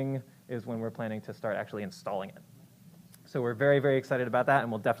spring is when we're planning to start actually installing it. So we're very, very excited about that, and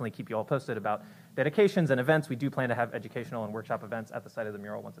we'll definitely keep you all posted about dedications and events. We do plan to have educational and workshop events at the site of the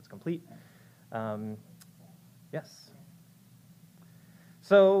mural once it's complete. Yes.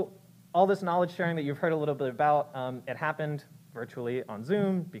 So all this knowledge sharing that you've heard a little bit about, it happened virtually on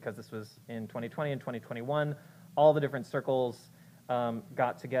Zoom because this was in 2020 and 2021. All the different circles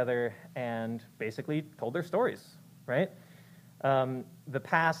got together and basically told their stories, right? The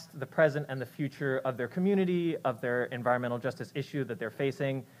past, the present, and the future of their community, of their environmental justice issue that they're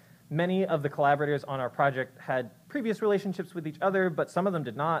facing. Many of the collaborators on our project had previous relationships with each other, but some of them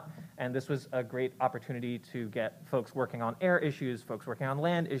did not, and this was a great opportunity to get folks working on air issues, folks working on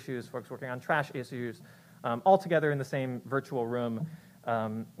land issues, folks working on trash issues, all together in the same virtual room,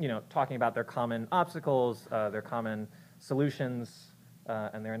 talking about their common obstacles, their common solutions,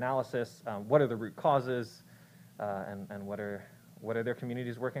 and their analysis. What are the root causes? And what are their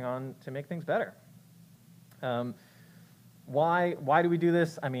communities working on to make things better? Why do we do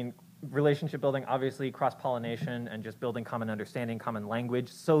this? I mean, relationship building, obviously cross-pollination and just building common understanding, common language,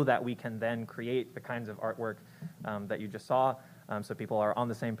 so that we can then create the kinds of artwork that you just saw, so people are on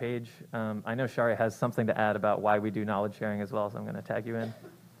the same page. I know Shari has something to add about why we do knowledge sharing as well, so I'm going to tag you in.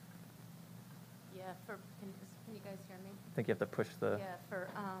 Yeah, can you guys hear me? I think you have to push the... Yeah, for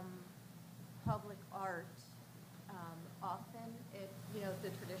public art, often the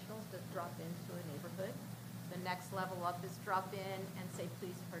traditionals just drop into a neighborhood. The next level up is drop in and say,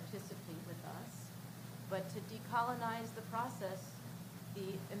 please participate with us. But to decolonize the process,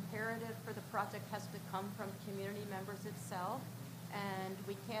 the imperative for the project has to come from community members itself, and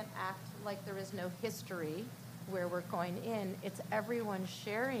we can't act like there is no history where we're going in. It's everyone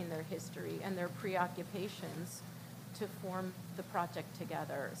sharing their history and their preoccupations to form the project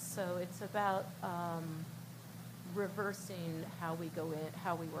together. So it's about reversing how we go in,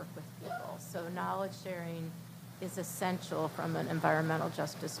 how we work with people. So knowledge sharing is essential from an environmental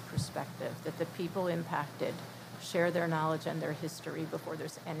justice perspective, that the people impacted share their knowledge and their history before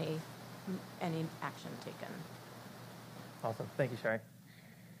there's any action taken. Awesome. Thank you, Shari.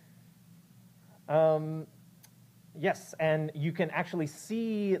 Yes, and you can actually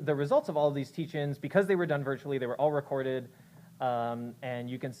see the results of all of these teach-ins because they were done virtually. They were all recorded, and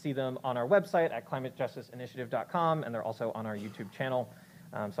you can see them on our website at climatejusticeinitiative.com, and they're also on our YouTube channel.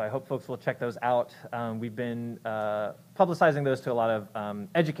 So I hope folks will check those out. We've been publicizing those to a lot of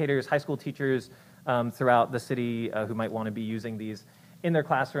educators, high school teachers throughout the city who might want to be using these in their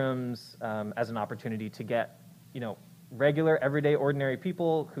classrooms as an opportunity to get, regular, everyday, ordinary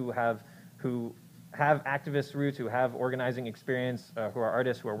people who have activist roots, who have organizing experience, who are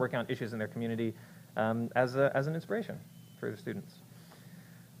artists, who are working on issues in their community, as an inspiration for the students.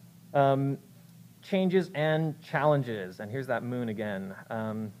 Changes and challenges, and here's that moon again.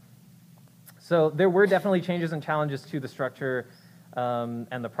 So there were definitely changes and challenges to the structure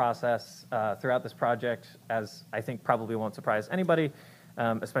and the process throughout this project, as I think probably won't surprise anybody,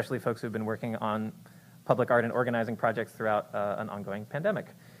 especially folks who've been working on public art and organizing projects throughout an ongoing pandemic.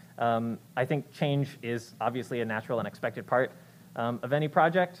 I think change is obviously a natural and expected part of any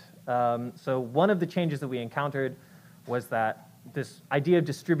project. So one of the changes that we encountered was that this idea of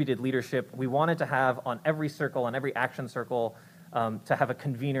distributed leadership, we wanted to have on every circle, on every action circle, to have a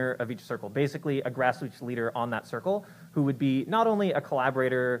convener of each circle, basically a grassroots leader on that circle who would be not only a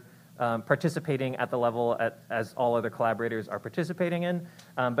collaborator participating at the level as all other collaborators are participating in,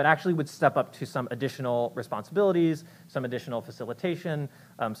 but actually would step up to some additional responsibilities, some additional facilitation,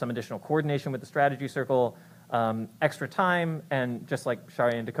 some additional coordination with the strategy circle, extra time, and just like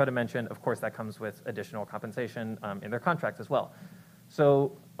Shari and Dakota mentioned, of course that comes with additional compensation in their contract as well.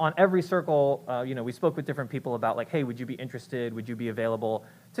 So on every circle, we spoke with different people about like, hey, would you be interested, would you be available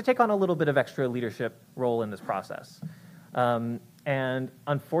to take on a little bit of extra leadership role in this process? And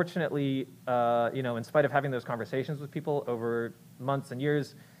unfortunately, in spite of having those conversations with people over months and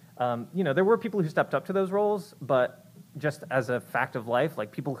years, there were people who stepped up to those roles, but just as a fact of life,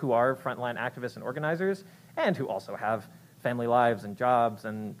 like people who are frontline activists and organizers, and who also have family lives and jobs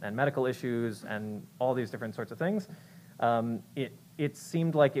and medical issues and all these different sorts of things, it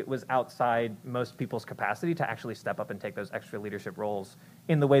seemed like it was outside most people's capacity to actually step up and take those extra leadership roles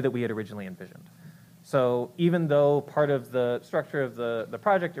in the way that we had originally envisioned. So even though part of the structure of the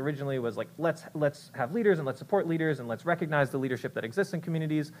project originally was like, let's have leaders and let's support leaders and let's recognize the leadership that exists in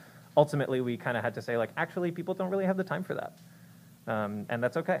communities, ultimately we kind of had to say like, actually people don't really have the time for that. And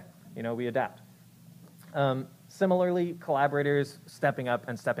that's okay, we adapt. Similarly, collaborators stepping up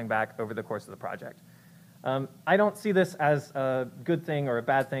and stepping back over the course of the project. I don't see this as a good thing or a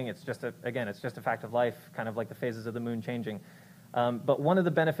bad thing. It's just a fact of life, kind of like the phases of the moon changing. But one of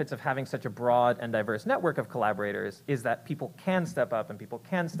the benefits of having such a broad and diverse network of collaborators is that people can step up and people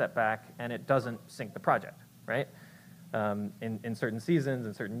can step back, and it doesn't sink the project, right? In certain seasons,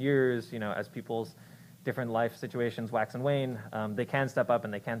 in certain years, as people's different life situations wax and wane, they can step up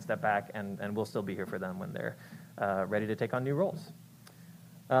and they can step back, and we'll still be here for them when they're ready to take on new roles.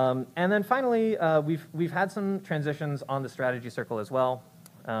 And then finally, we've had some transitions on the strategy circle as well.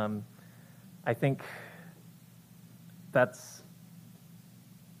 I think that's,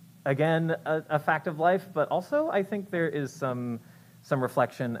 again, a fact of life, but also I think there is some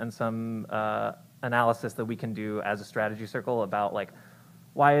reflection and some analysis that we can do as a strategy circle about like,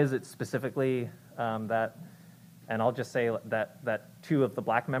 why is it specifically that, and I'll just say that two of the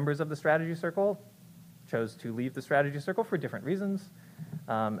Black members of the strategy circle chose to leave the strategy circle for different reasons.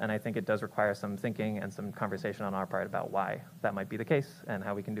 And I think it does require some thinking and some conversation on our part about why that might be the case and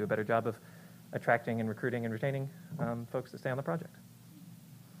how we can do a better job of attracting and recruiting and retaining folks to stay on the project.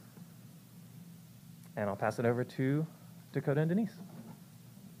 And I'll pass it over to Dakota and Denise.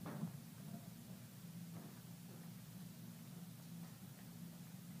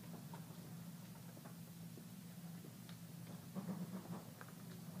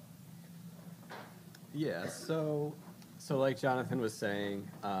 Yeah, so like Jonathan was saying,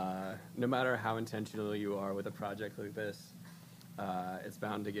 no matter how intentional you are with a project like this, it's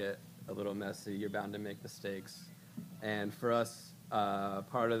bound to get a little messy. You're bound to make mistakes. And for us,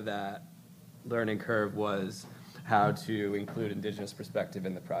 part of that learning curve was how to include Indigenous perspective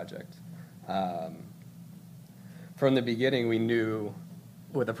in the project. From the beginning, we knew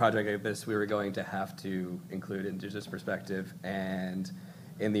with a project like this, we were going to have to include Indigenous perspective. And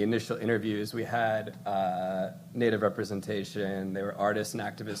in the initial interviews, we had Native representation. There were artists and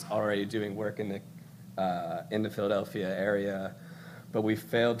activists already doing work in the Philadelphia area, but we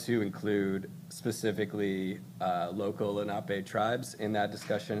failed to include specifically local Lenape tribes in that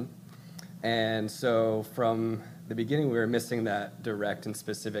discussion. And so from the beginning, we were missing that direct and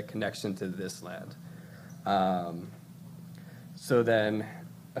specific connection to this land. So then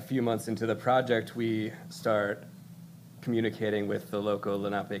a few months into the project, we start communicating with the local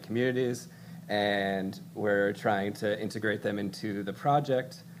Lenape communities, and we're trying to integrate them into the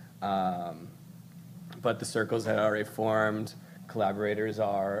project. But the circles had already formed. Collaborators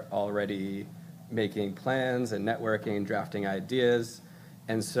are already making plans and networking, drafting ideas.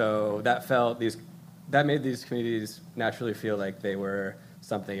 And so that made these communities naturally feel like they were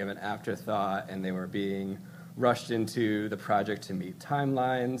something of an afterthought, and they were being rushed into the project to meet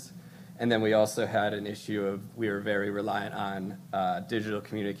timelines. And then we also had an issue of we were very reliant on digital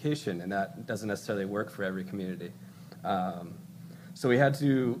communication, and that doesn't necessarily work for every community. So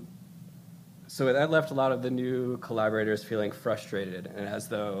that left a lot of the new collaborators feeling frustrated and as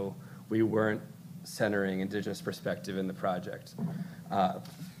though we weren't centering Indigenous perspective in the project.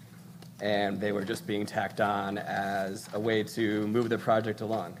 And they were just being tacked on as a way to move the project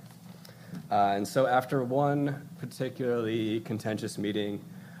along. And so after one particularly contentious meeting,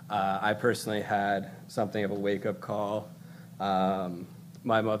 I personally had something of a wake-up call.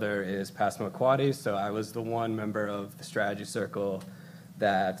 My mother is Passamaquoddy, so I was the one member of the strategy circle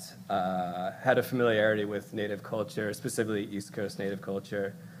that had a familiarity with Native culture, specifically East Coast Native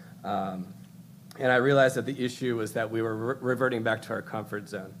culture. And I realized that the issue was that we were reverting back to our comfort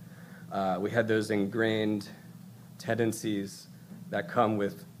zone. We had those ingrained tendencies that come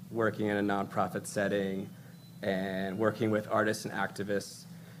with working in a nonprofit setting and working with artists and activists,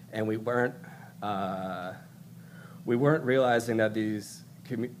 and we weren't realizing that these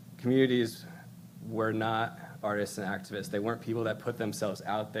communities were not artists and activists. They weren't people that put themselves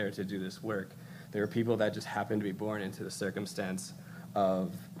out there to do this work. They were people that just happened to be born into the circumstance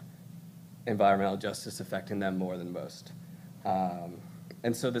of environmental justice affecting them more than most.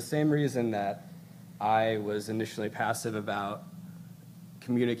 And so the same reason that I was initially passive about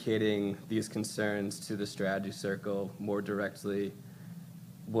communicating these concerns to the strategy circle more directly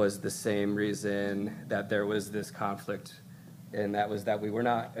was the same reason that there was this conflict, and that was that we were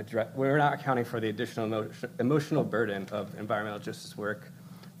not accounting for the additional emotional burden of environmental justice work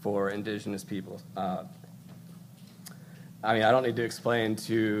for Indigenous peoples. I mean, I don't need to explain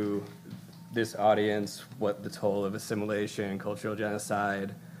to this audience what the toll of assimilation, cultural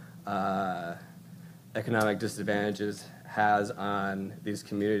genocide, economic disadvantages has on these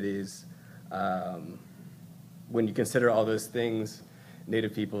communities. When you consider all those things,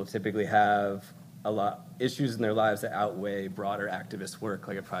 Native people typically have a lot issues in their lives that outweigh broader activist work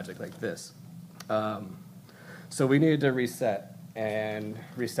like a project like this. So we needed to reset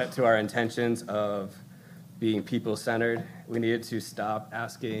to our intentions of being people-centered. We needed to stop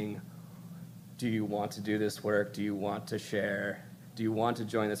asking, do you want to do this work? Do you want to share? Do you want to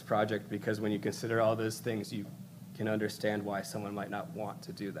join this project? Because when you consider all those things, you can understand why someone might not want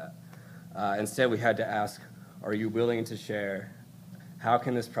to do that. Instead, we had to ask, are you willing to share? How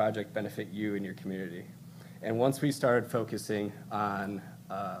can this project benefit you and your community? And once we started focusing on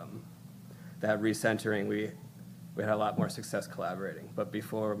that recentering, we had a lot more success collaborating. But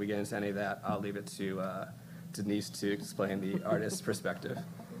before we get into any of that, I'll leave it to Denise to explain the artist's perspective.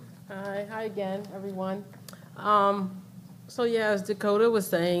 Hi again, everyone. So yeah, as Dakota was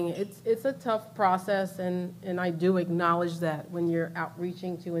saying, it's a tough process, and I do acknowledge that when you're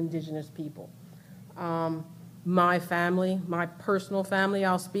outreaching to Indigenous people. My family, my personal family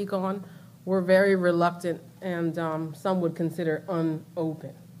I'll speak on, were very reluctant and some would consider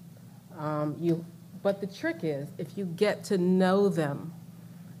unopen. But the trick is, if you get to know them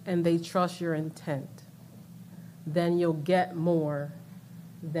and they trust your intent, then you'll get more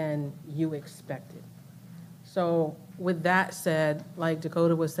than you expected. So with that said, like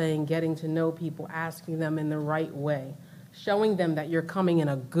Dakota was saying, getting to know people, asking them in the right way, showing them that you're coming in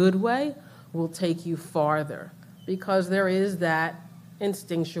a good way will take you farther, because there is that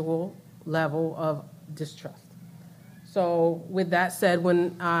instinctual level of distrust. So with that said,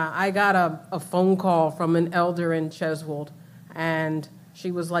 when I got a phone call from an elder in Cheswold, and she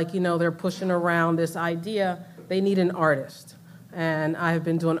was like, they're pushing around this idea, they need an artist. And I have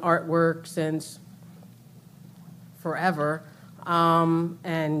been doing artwork since forever,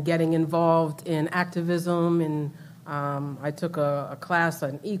 and getting involved in activism. And I took a class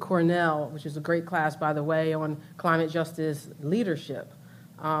at E. Cornell, which is a great class, by the way, on climate justice leadership.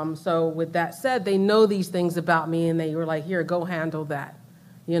 So with that said, they know these things about me, and they were like, here, go handle that,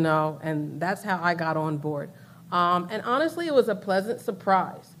 and that's how I got on board. And honestly, it was a pleasant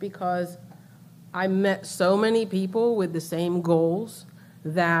surprise because I met so many people with the same goals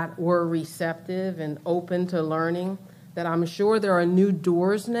that were receptive and open to learning, that I'm sure there are new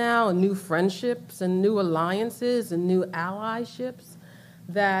doors now, and new friendships and new alliances and new allyships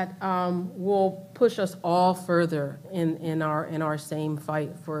that will push us all further in our same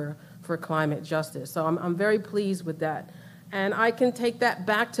fight for climate justice. So I'm very pleased with that. And I can take that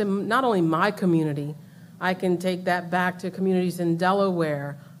back to not only my community, I can take that back to communities in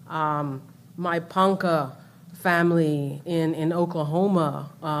Delaware, my Ponca family in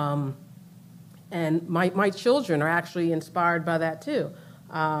Oklahoma, and my children are actually inspired by that too,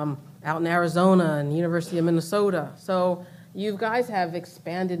 out in Arizona and University of Minnesota. So you guys have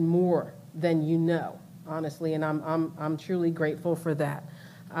expanded more than you know, honestly, and I'm truly grateful for that.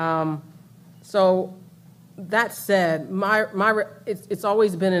 So that said, it's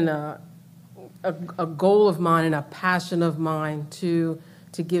always been a goal of mine and a passion of mine to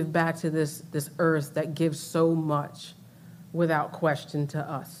give back to this earth that gives so much without question to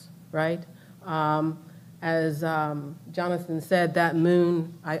us, right? As Jonathan said, that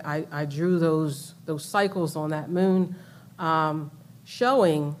moon, I drew those cycles on that moon,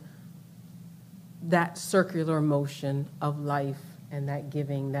 showing that circular motion of life and that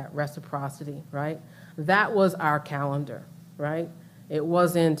giving, that reciprocity, right? That was our calendar, right? It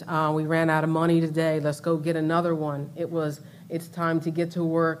wasn't, we ran out of money today, let's go get another one. It was, it's time to get to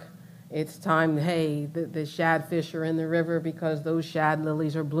work. It's time, hey, the shadfish are in the river because those shad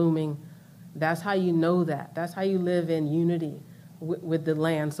lilies are blooming. That's how you know that. That's how you live in unity with the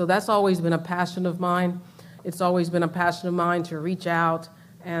land. So that's always been a passion of mine. It's always been a passion of mine to reach out,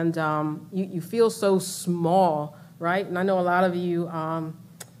 and you feel so small, right? And I know a lot of you,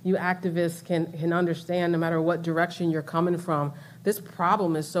 you activists can understand no matter what direction you're coming from. This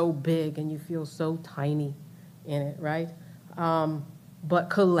problem is so big and you feel so tiny in it, right?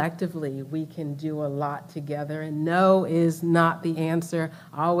 But collectively, we can do a lot together, and no is not the answer.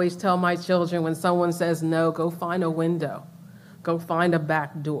 I always tell my children when someone says no, go find a window, go find a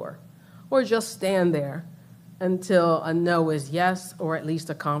back door, or just stand there until a no is yes, or at least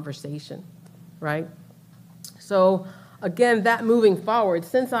a conversation, right? So again, that moving forward,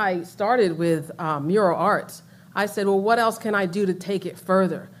 since I started with Mural Arts, I said, well, what else can I do to take it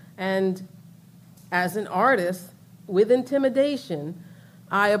further? And as an artist, with intimidation,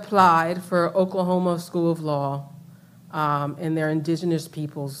 I applied for Oklahoma School of Law in their Indigenous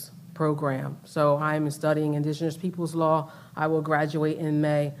Peoples program. So I'm studying Indigenous Peoples Law. I will graduate in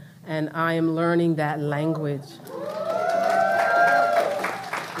May, and I am learning that language.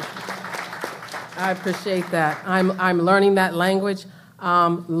 I appreciate that. I'm learning that language.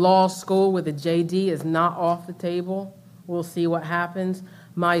 Law school with a JD is not off the table. We'll see what happens.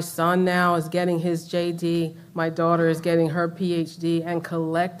 My son now is getting his JD. My daughter is getting her PhD. And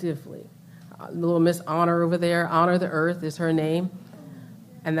collectively, little Miss Honor over there, Honor the Earth is her name.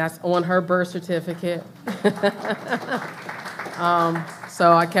 And that's on her birth certificate.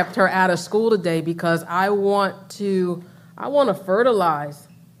 So I kept her out of school today because I want to fertilize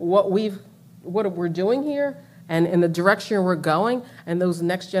what we're doing here and in the direction we're going and those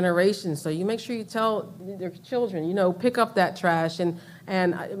next generations. So you make sure you tell your children, pick up that trash. And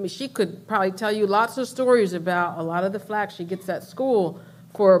I mean, she could probably tell you lots of stories about a lot of the flack she gets at school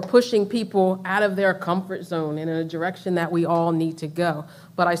for pushing people out of their comfort zone in a direction that we all need to go.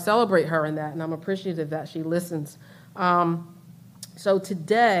 But I celebrate her in that, and I'm appreciative that she listens. So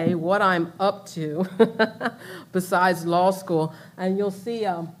today, what I'm up to, besides law school, and you'll see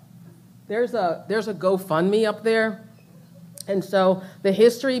there's a GoFundMe up there. And so the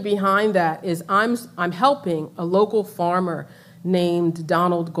history behind that is I'm helping a local farmer named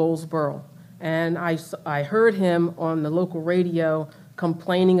Donald Goldsboro. And I heard him on the local radio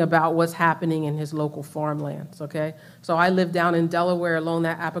complaining about what's happening in his local farmlands, okay? So I live down in Delaware along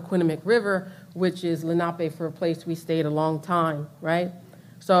that Appoquinimink River, which is Lenape for a place we stayed a long time, right?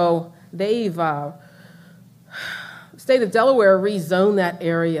 So they've, state of Delaware rezoned that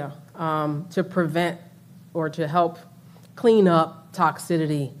area to prevent or to help clean up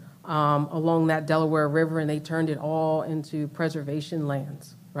toxicity along that Delaware River, and they turned it all into preservation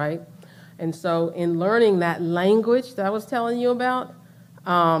lands, right? And so in learning that language that I was telling you about,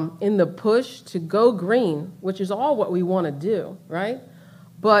 in the push to go green, which is all what we want to do, right?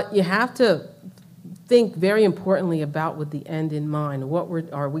 But you have to think very importantly about with the end in mind.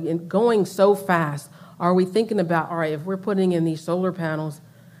 Are we going so fast? Are we thinking about, all right, if we're putting in these solar panels,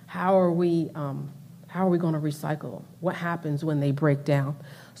 how are we going to recycle them? What happens when they break down?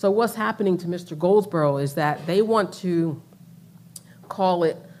 So what's happening to Mr. Goldsboro is that they want to call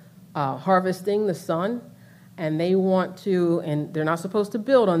it harvesting the sun, and they want to, and they're not supposed to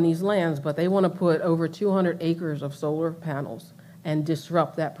build on these lands, but they want to put over 200 acres of solar panels and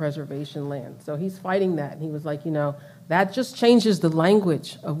disrupt that preservation land. So he's fighting that, and he was like, that just changes the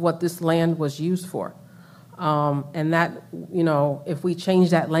language of what this land was used for. And that, if we change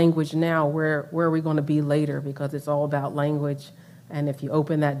that language now, where are we going to be later? Because it's all about language, and if you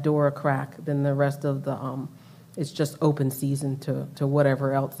open that door a crack, then the rest of the, it's just open season to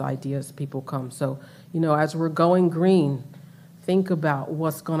whatever else ideas people come. So, as we're going green, think about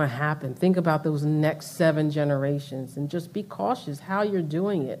what's going to happen. Think about those next 7 generations, and just be cautious how you're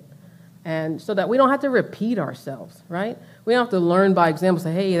doing it. And so that we don't have to repeat ourselves, right? We don't have to learn by example,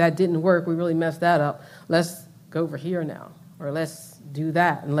 say, hey, that didn't work, we really messed that up. Let's go over here now, or let's do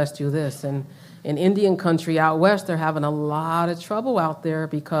that, and let's do this. And in Indian country out west, they're having a lot of trouble out there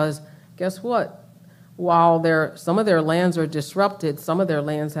because guess what? While some of their lands are disrupted, some of their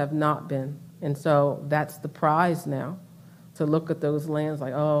lands have not been. And so that's the prize now, to look at those lands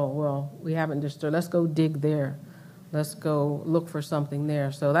like, oh, well, we haven't disturbed, let's go dig there. Let's go look for something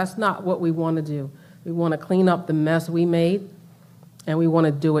there. So that's not what we want to do. We want to clean up the mess we made, and we want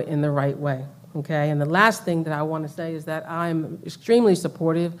to do it in the right way, okay? And the last thing that I want to say is that I'm extremely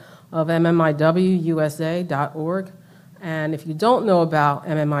supportive of MMIWUSA.org. And if you don't know about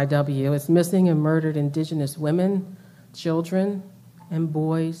MMIW, it's Missing and Murdered Indigenous Women, Children, and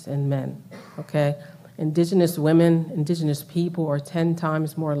Boys and Men, okay? Indigenous women, indigenous people are 10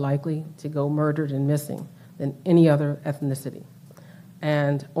 times more likely to go murdered and missing than any other ethnicity.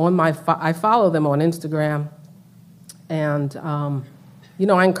 And I follow them on Instagram, and I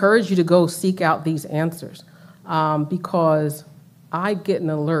encourage you to go seek out these answers because I get an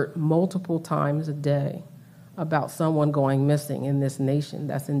alert multiple times a day about someone going missing in this nation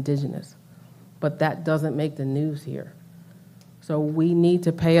that's indigenous, but that doesn't make the news here. So we need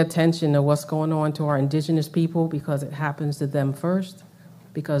to pay attention to what's going on to our indigenous people because it happens to them first,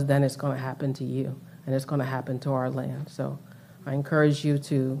 because then it's going to happen to you. And it's going to happen to our land. So I encourage you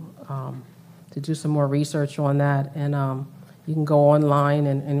to do some more research on that. And you can go online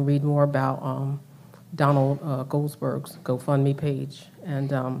and read more about Donald Goldsberg's GoFundMe page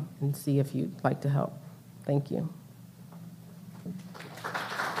and see if you'd like to help. Thank you.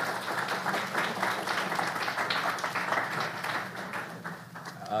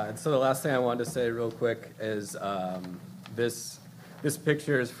 So the last thing I wanted to say real quick is this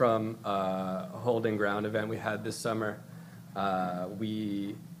picture is from a Holding Ground event we had this summer.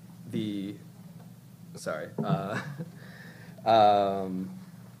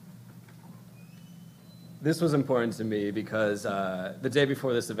 This was important to me because the day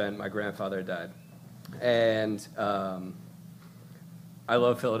before this event, my grandfather died. And I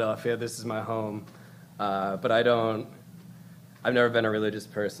love Philadelphia, this is my home, but I've never been a religious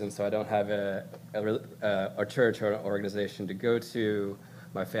person, so I don't have a church or an organization to go to.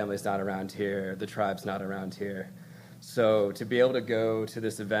 My family's not around here. The tribe's not around here. So to be able to go to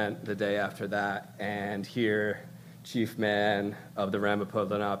this event the day after that and hear Chief Man of the Ramapo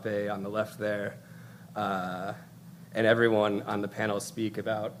Lenape on the left there, and everyone on the panel speak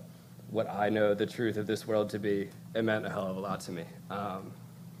about what I know the truth of this world to be, it meant a hell of a lot to me.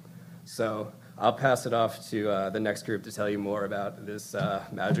 So I'll pass it off to the next group to tell you more about this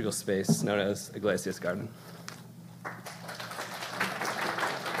magical space known as Iglesias Garden.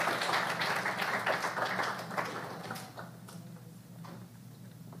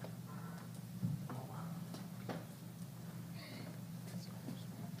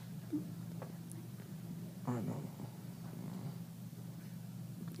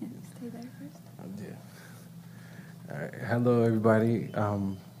 Stay there first. Yeah. All right. Hello, everybody.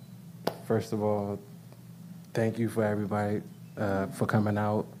 First of all, thank you for everybody for coming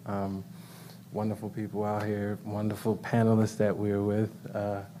out. Wonderful people out here, wonderful panelists that we're with.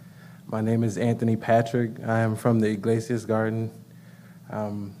 My name is Anthony Patrick. I am from the Iglesias Garden.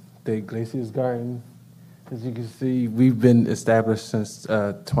 The Iglesias Garden, as you can see, we've been established since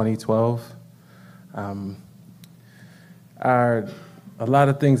 2012. A lot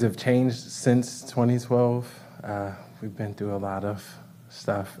of things have changed since 2012. We've been through a lot of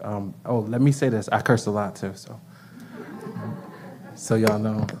stuff. Oh, let me say this. I curse a lot too, so y'all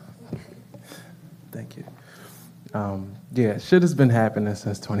know. Thank you. Yeah, shit has been happening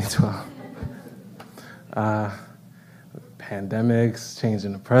since 2012. Pandemics,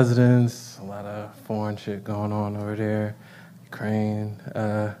 changing the presidents, a lot of foreign shit going on over there, Ukraine.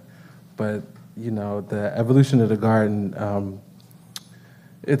 But, you know, the evolution of the garden,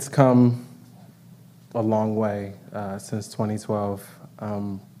 it's come a long way since 2012.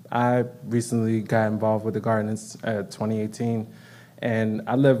 I recently got involved with the garden in 2018, and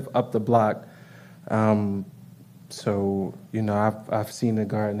I live up the block. So, you know, I've seen the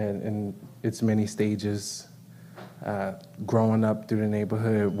garden in its many stages. Growing up through the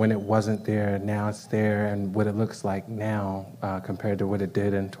neighborhood, when it wasn't there, now it's there, and what it looks like now compared to what it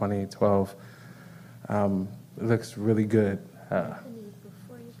did in 2012, it looks really good.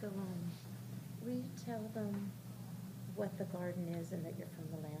 Before you go on, will you tell them what the garden is and that you're from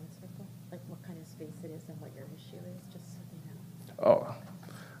the land circle? Like what kind of space it is and what your issue is, just so they know. Oh,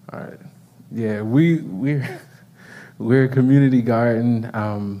 all right. Yeah, we're a community garden.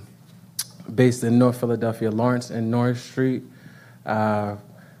 Based in North Philadelphia, Lawrence and Norris Street.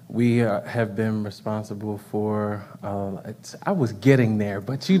 We have been responsible for, I was getting there,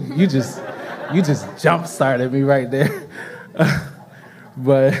 but you just jump-started me right there.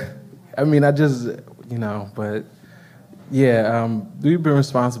 But, I mean, but yeah, we've been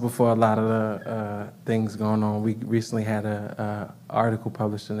responsible for a lot of the things going on. We recently had an article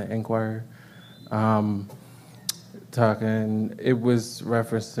published in the Inquirer, it was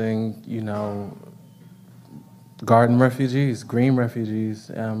referencing, you know, garden refugees, green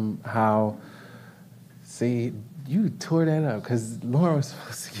refugees, see, you tore that up, because Lauren was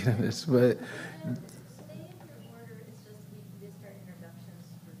supposed to get in this, but. Stay in your order, it's just we missed our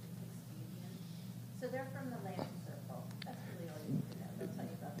introductions for expedient. So they're from the land circle. That's really all you need to know. They'll tell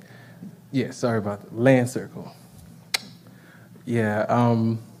you about that. Yeah, sorry about that. Land circle. Yeah,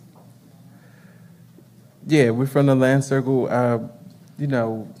 yeah, we're from the land circle. You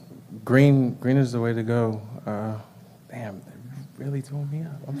know, green is the way to go. Damn, that really tore me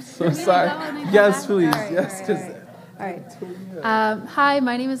up. I'm so sorry. Yes, please. All right. Hi,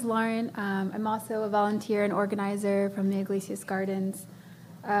 my name is Lauren. I'm also a volunteer and organizer from the Iglesias Gardens.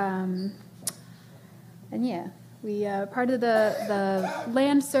 And yeah, we are part of the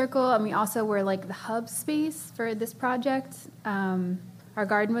land circle, and we also were like the hub space for this project. Our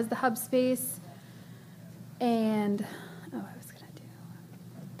garden was the hub space. And, I was going to do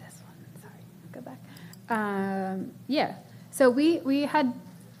this one. Sorry, go back. Yeah, so we had,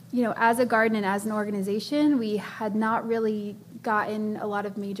 you know, as a garden and as an organization, we had not really gotten a lot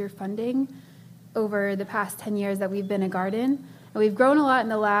of major funding over the past 10 years that we've been a garden. And we've grown a lot in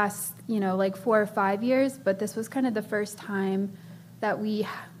the last, you know, like 4 or 5 years, but this was kind of the first time that we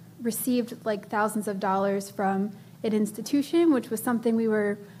received like thousands of dollars from an institution, which was something we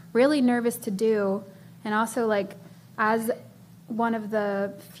were really nervous to do. And also, like, as one of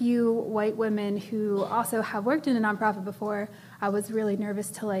the few white women who also have worked in a nonprofit before, I was really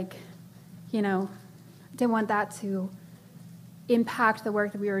nervous to, like, you know, didn't want that to impact the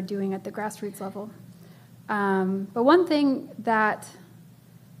work that we were doing at the grassroots level. But one thing that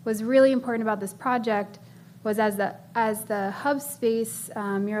was really important about this project was as the hub space,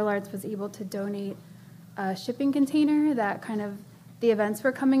 Mural Arts was able to donate a shipping container that kind of the events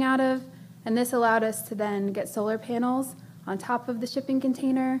were coming out of. And this allowed us to then get solar panels on top of the shipping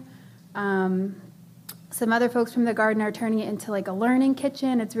container. Some other folks from the garden are turning it into like a learning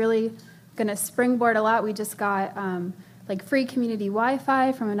kitchen. It's really going to springboard a lot. We just got like free community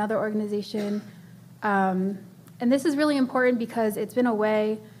Wi-Fi from another organization. And this is really important because it's been a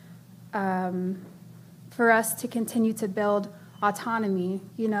way for us to continue to build autonomy.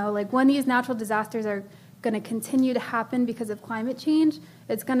 You know, like when these natural disasters are going to continue to happen because of climate change,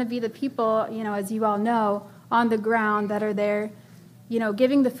 it's going to be the people, you know, as you all know, on the ground that are there, you know,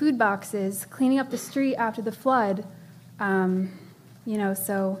 giving the food boxes, cleaning up the street after the flood. You know,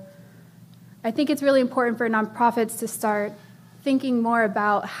 so I think it's really important for nonprofits to start thinking more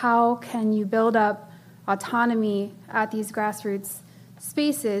about how can you build up autonomy at these grassroots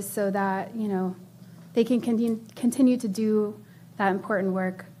spaces so that, you know, they can continue to do that important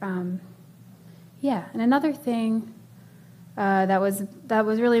work. Yeah, and another thing that was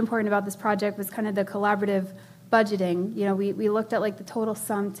really important about this project was kind of the collaborative budgeting. You know, we looked at like the total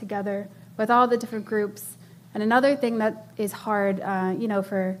sum together with all the different groups. And another thing that is hard, you know,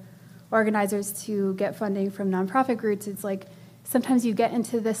 for organizers to get funding from nonprofit groups, it's like sometimes you get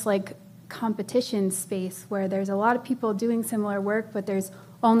into this like competition space where there's a lot of people doing similar work, but there's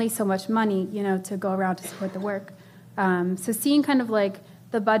only so much money, you know, to go around to support the work. So seeing kind of like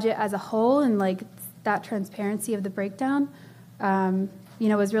the budget as a whole and like that transparency of the breakdown,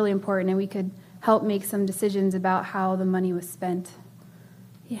 was really important, and we could help make some decisions about how the money was spent.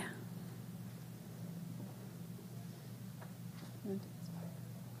 Yeah.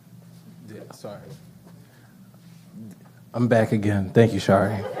 Yeah, sorry. I'm back again. Thank you,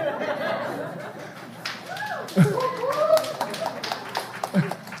 Shari.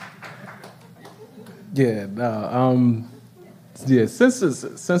 Yeah, no,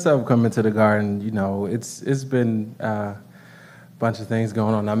 since I've come into the garden, it's been a bunch of things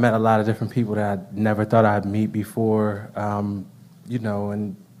going on. I met a lot of different people that I never thought I'd meet before, and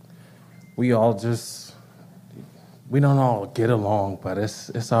we all we don't all get along, but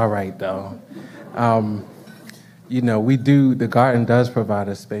it's all right though. The garden does provide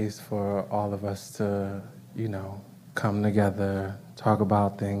a space for all of us to, come together, talk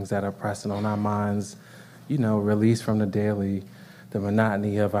about things that are pressing on our minds, release from the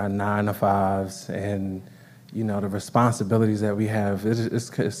monotony of our 9-to-5s and, the responsibilities that we have.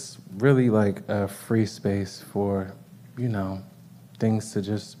 It's really like a free space for, things to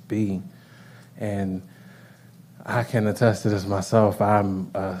just be. And I can attest to this myself. I'm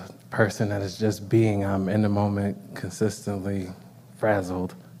a person that is just being. I'm in the moment, consistently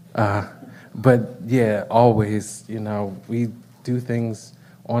frazzled. But yeah, always, we do things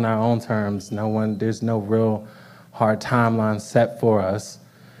on our own terms. There's no real hard timeline set for us.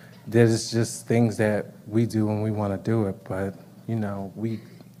 There's just things that we do when we want to do it. But, we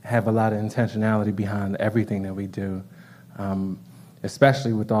have a lot of intentionality behind everything that we do,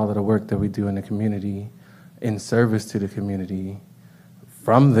 especially with all of the work that we do in the community, in service to the community,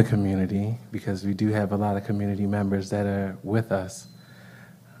 from the community, because we do have a lot of community members that are with us.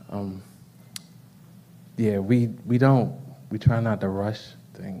 We try not to rush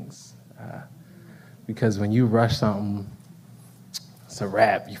things, because when you rush something, it's a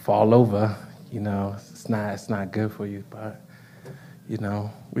wrap. You fall over, it's not good for you. But,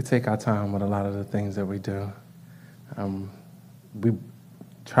 we take our time with a lot of the things that we do. We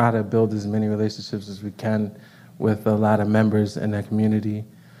try to build as many relationships as we can with a lot of members in the community.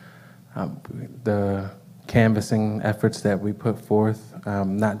 The canvassing efforts that we put forth,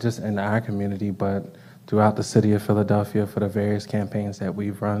 not just in our community, but throughout the city of Philadelphia for the various campaigns that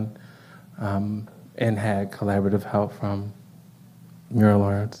we've run, and had collaborative help from Mural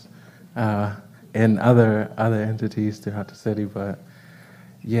Arts and other entities throughout the city. But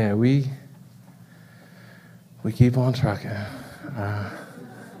yeah, we keep on trucking.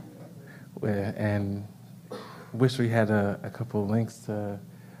 And wish we had a couple links to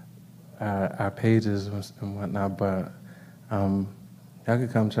our pages and whatnot, but y'all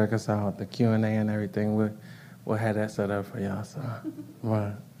could come check us out, the Q&A and everything. We'll have that set up for y'all. So I'm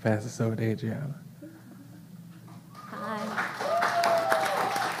going to pass this over to Adriana.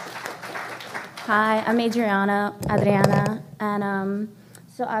 Hi, I'm Adriana, and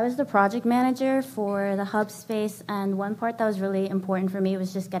so I was the project manager for the hub space, and one part that was really important for me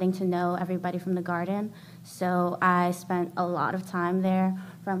was just getting to know everybody from the garden. So I spent a lot of time there,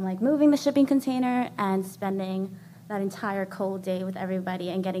 from like moving the shipping container and spending that entire cold day with everybody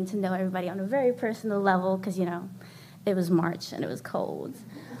and getting to know everybody on a very personal level, because, it was March and it was cold.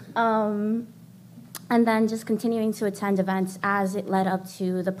 And then just continuing to attend events as it led up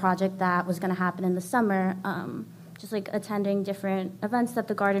to the project that was going to happen in the summer, just like attending different events that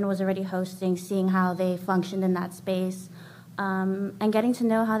the garden was already hosting, seeing how they functioned in that space, and getting to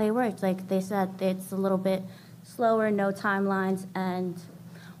know how they worked. Like they said, it's a little bit slower, no timelines, and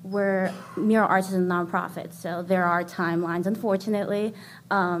Mural Arts is a nonprofit, so there are timelines, unfortunately.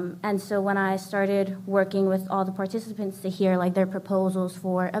 And so when I started working with all the participants to hear like their proposals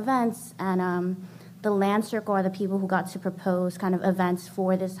for events, and the Land Circle are the people who got to propose kind of events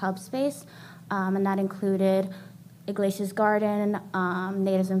for this hub space, and that included Iglesias Garden,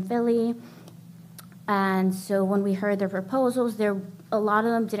 Natives in Philly. And so when we heard their proposals, a lot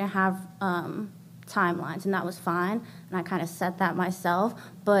of them didn't have timelines, and that was fine, and I kind of set that myself,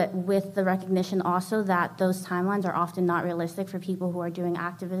 but with the recognition also that those timelines are often not realistic for people who are doing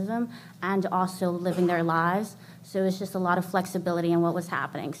activism and also living their lives. So it's just a lot of flexibility in what was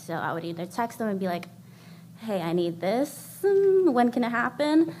happening. So I would either text them and be like, hey, I need this, when can it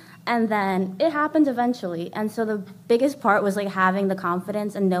happen? And then it happened eventually. And so the biggest part was like having the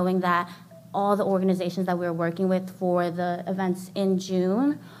confidence and knowing that all the organizations that we were working with for the events in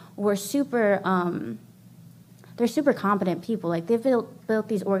June were they're super competent people. Like they've built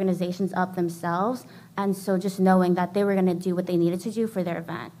these organizations up themselves. And so just knowing that they were gonna do what they needed to do for their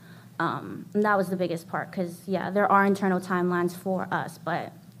event. And that was the biggest part, because yeah, there are internal timelines for us,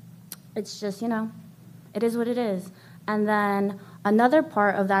 but it's just, it is what it is. And then another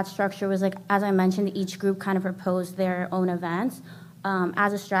part of that structure was like, as I mentioned, each group kind of proposed their own events.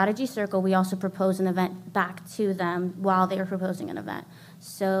 As a strategy circle, we also proposed an event back to them while they were proposing an event.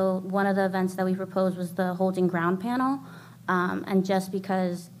 So one of the events that we proposed was the Holding Ground panel. And just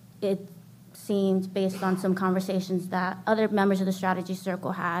because it seemed, based on some conversations that other members of the strategy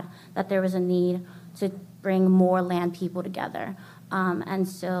circle had, that there was a need to bring more land people together. And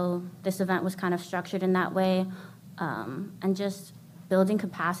so this event was kind of structured in that way, and just building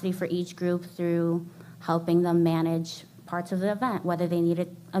capacity for each group through helping them manage parts of the event, whether they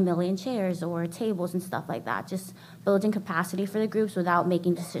needed 1 million chairs or tables and stuff like that. Just building capacity for the groups without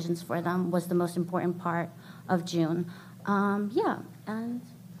making decisions for them was the most important part of June. Yeah, and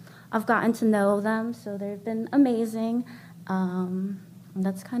I've gotten to know them, so they've been amazing. And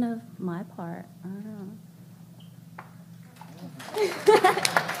that's kind of my part. I don't know.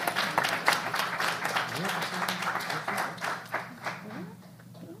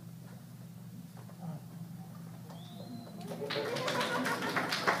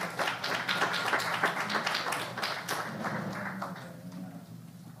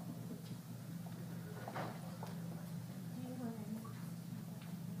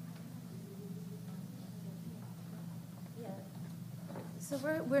 So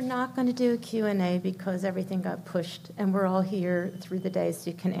we're not going to do a Q&A because everything got pushed, and we're all here through the day, so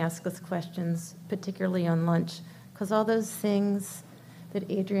you can ask us questions, particularly on lunch, because all those things that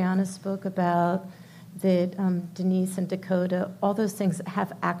Adriana spoke about, that Denise and Dakota, all those things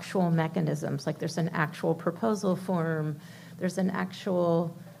have actual mechanisms. Like there's an actual proposal form, there's an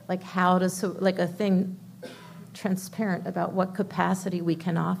actual, like how to, so like a thing transparent about what capacity we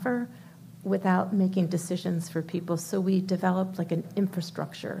can offer without making decisions for people. So we developed like an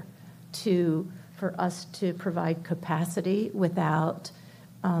infrastructure for us to provide capacity without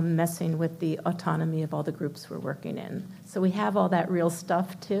messing with the autonomy of all the groups we're working in. So we have all that real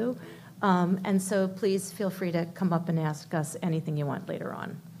stuff too. And so please feel free to come up and ask us anything you want later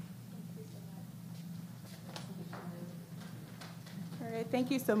on. All right,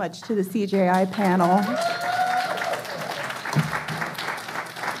 thank you so much to the CJI panel.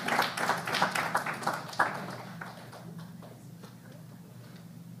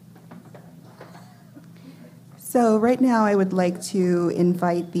 So right now I would like to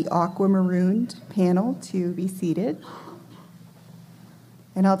invite the Aqua Marooned panel to be seated,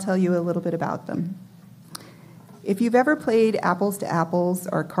 and I'll tell you a little bit about them. If you've ever played Apples to Apples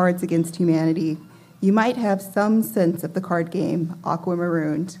or Cards Against Humanity, you might have some sense of the card game Aqua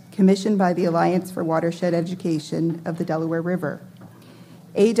Marooned, commissioned by the Alliance for Watershed Education of the Delaware River.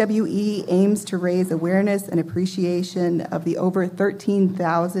 AWE aims to raise awareness and appreciation of the over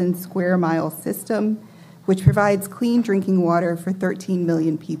 13,000 square mile system, which provides clean drinking water for 13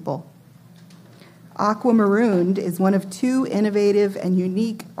 million people. Aqua Marooned is one of 2 innovative and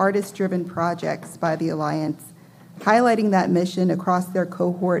unique artist-driven projects by the Alliance, highlighting that mission across their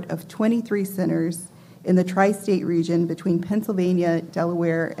cohort of 23 centers in the tri-state region between Pennsylvania,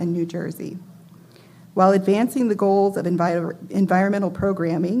 Delaware, and New Jersey. While advancing the goals of environmental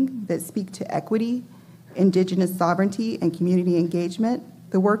programming that speak to equity, indigenous sovereignty, and community engagement,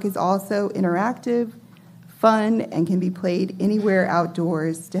 the work is also interactive, fun, and can be played anywhere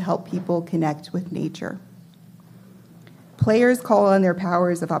outdoors to help people connect with nature. Players call on their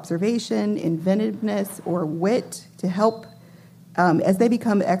powers of observation, inventiveness, or wit to help as they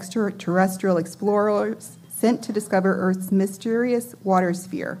become extraterrestrial explorers sent to discover Earth's mysterious water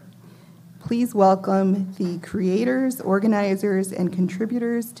sphere. Please welcome the creators, organizers, and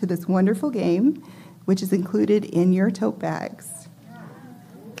contributors to this wonderful game, which is included in your tote bags.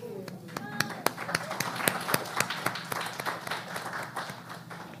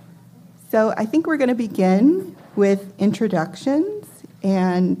 So I think we're going to begin with introductions.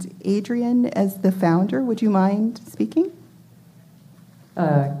 And Adrian, as the founder, would you mind speaking?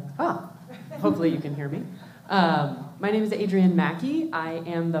 Hopefully you can hear me. My name is Adrian Mackey. I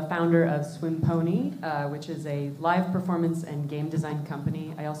am the founder of Swim Pony, which is a live performance and game design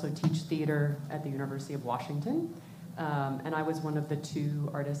company. I also teach theater at the University of Washington. And I was one of the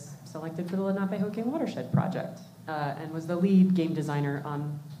 2 artists selected for the Lenape-Hoking Watershed Project, and was the lead game designer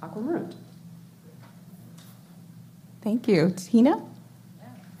on Aqua Marooned. Thank you. Tina?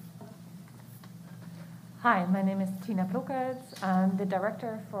 Hi, my name is Tina Plukatz. I'm the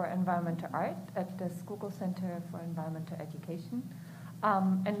Director for Environmental Art at the Skoogel Center for Environmental Education.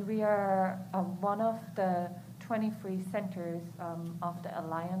 And we are one of the 23 centers of the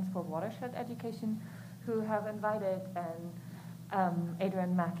Alliance for Watershed Education who have invited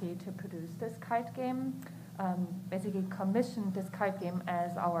Adrian Mackey to produce this kite game. basically commissioned this card game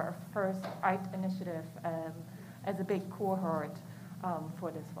as our first art initiative as a big cohort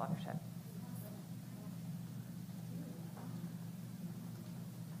for this watershed.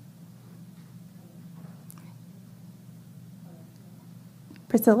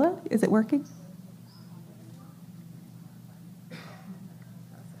 Priscilla, is it working?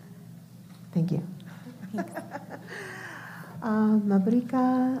 Thank you.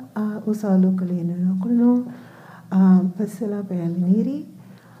 Mabrika Usalukalino Priscilla Belliniri.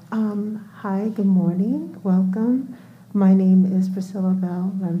 Hi, good morning. Welcome. My name is Priscilla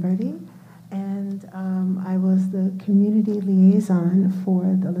Bell Lamberti, and I was the community liaison for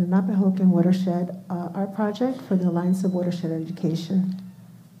the Lenapehoking Watershed Art Project for the Alliance of Watershed Education.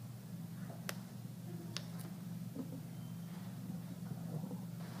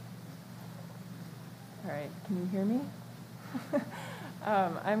 All right, can you hear me?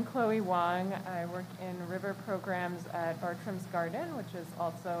 I'm Chloe Wong. I work in river programs at Bartram's Garden, which is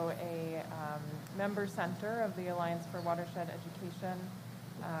also a member center of the Alliance for Watershed Education.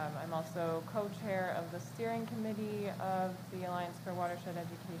 I'm also co-chair of the steering committee of the Alliance for Watershed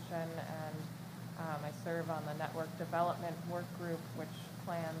Education, and I serve on the network development work group, which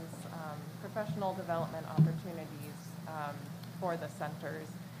plans professional development opportunities for the centers.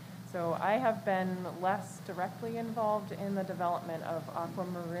 So I have been less directly involved in the development of Aqua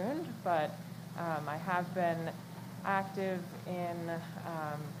Marooned, but I have been active in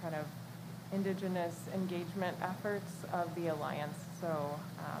kind of Indigenous engagement efforts of the Alliance. So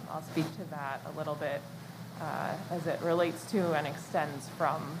I'll speak to that a little bit as it relates to and extends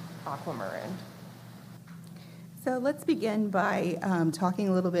from Aqua Marooned. So let's begin by talking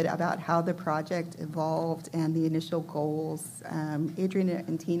a little bit about how the project evolved and the initial goals. Adrian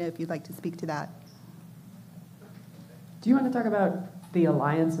and Tina, if you'd like to speak to that. Do you want to talk about the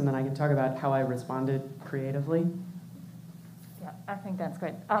Alliance, and then I can talk about how I responded creatively? Yeah, I think that's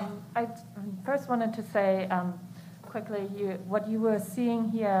great. I first wanted to say quickly, what you were seeing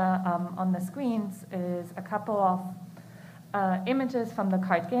here on the screens is a couple of images from the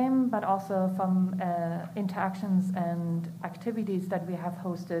card game, but also from interactions and activities that we have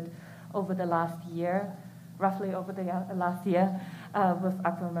hosted over the last year, roughly over the last year, with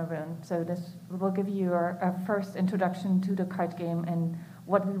Aqua Marooned. So this will give you a first introduction to the card game and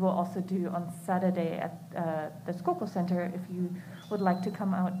what we will also do on Saturday at the Schuylkill Center if you would like to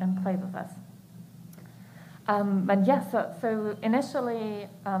come out and play with us. But yes, so initially,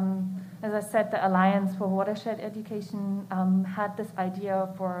 as I said, the Alliance for Watershed Education had this idea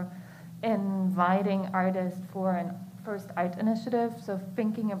for inviting artists for a first art initiative. So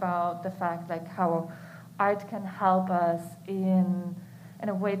thinking about the fact like how art can help us in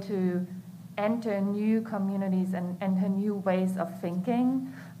a way to enter new communities and enter new ways of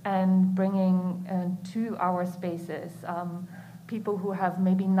thinking and bringing to our spaces people who have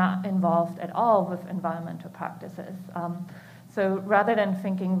maybe not involved at all with environmental practices. So rather than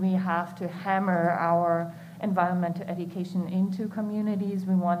thinking we have to hammer our environmental education into communities,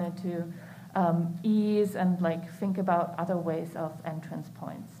 we wanted to ease and like think about other ways of entrance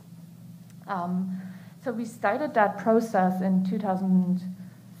points. So we started that process in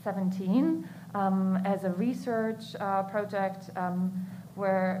 2017 as a research project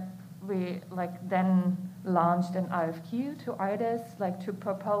where we like then launched an RFQ to artists like to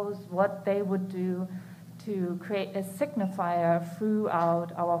propose what they would do to create a signifier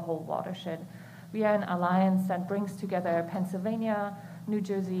throughout our whole watershed. We are an alliance that brings together Pennsylvania, New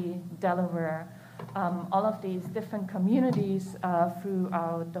Jersey, Delaware, all of these different communities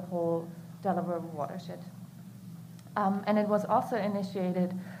throughout the whole Delaware watershed. And it was also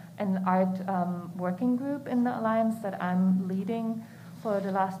initiated an art working group in the alliance that I'm leading for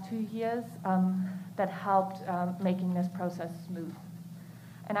the last 2 years that helped making this process smooth.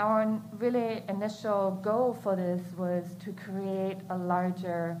 And our really initial goal for this was to create a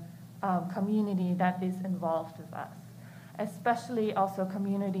larger community that is involved with us, especially also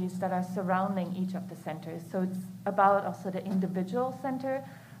communities that are surrounding each of the centers. So it's about also the individual center,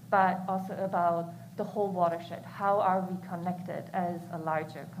 but also about the whole watershed. How are we connected as a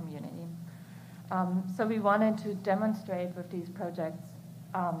larger community? So we wanted to demonstrate with these projects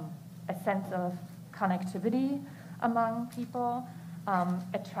a sense of connectivity among people,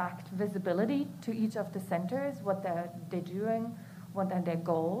 attract visibility to each of the centers, what they're doing, what are their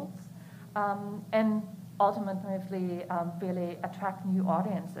goals, and ultimately really attract new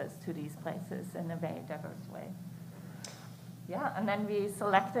audiences to these places in a very diverse way. Yeah, and then we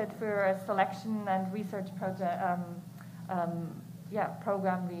selected for a selection and research project,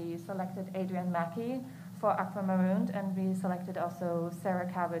 program, we selected Adrian Mackey for Aqua Marooned, and we selected also Sarah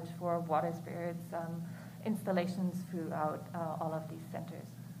Cabbage for Water Spirits installations throughout all of these centers.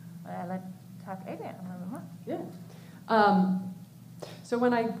 Let's talk Adrian a little more. Yeah. So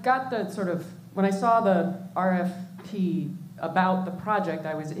when I got when I saw the RFP about the project,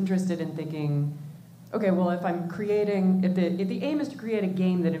 I was interested in thinking, okay, well, if the aim is to create a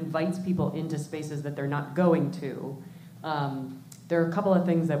game that invites people into spaces that they're not going to, there are a couple of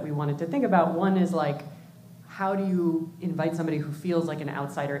things that we wanted to think about. One is like, how do you invite somebody who feels like an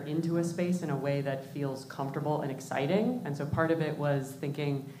outsider into a space in a way that feels comfortable and exciting? And so part of it was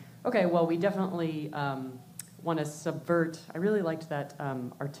thinking, okay, well, we definitely want to subvert. I really liked that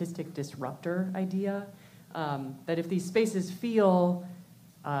artistic disruptor idea, that if these spaces feel,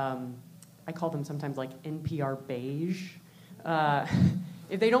 I call them sometimes like NPR beige,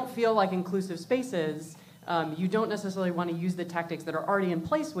 if they don't feel like inclusive spaces, you don't necessarily want to use the tactics that are already in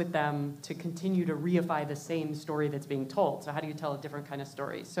place with them to continue to reify the same story that's being told. So how do you tell a different kind of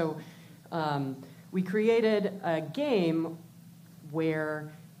story? So we created a game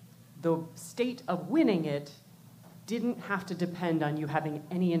where the state of winning it didn't have to depend on you having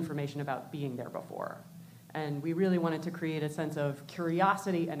any information about being there before. And we really wanted to create a sense of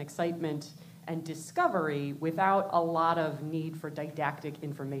curiosity and excitement and discovery without a lot of need for didactic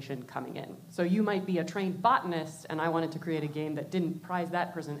information coming in. So you might be a trained botanist, and I wanted to create a game that didn't prize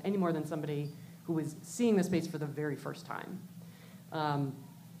that person any more than somebody who was seeing the space for the very first time.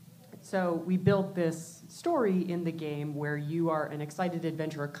 So we built this story in the game where you are an excited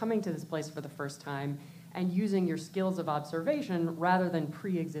adventurer coming to this place for the first time and using your skills of observation rather than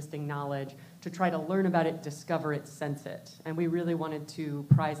pre-existing knowledge to try to learn about it, discover it, sense it. And we really wanted to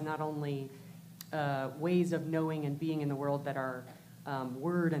prize not only ways of knowing and being in the world that are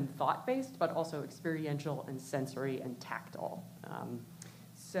word and thought-based, but also experiential and sensory and tactile.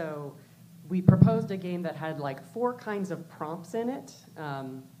 So we proposed a game that had like 4 kinds of prompts in it.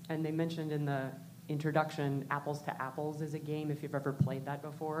 And they mentioned in the introduction, Apples to Apples is a game, if you've ever played that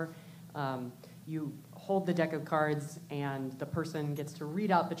before. You hold the deck of cards, and the person gets to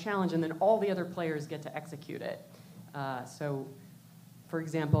read out the challenge, and then all the other players get to execute it. So, for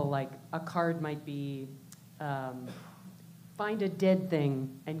example, like a card might be find a dead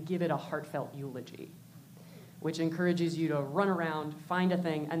thing and give it a heartfelt eulogy, which encourages you to run around, find a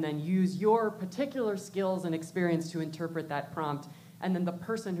thing, and then use your particular skills and experience to interpret that prompt. And then the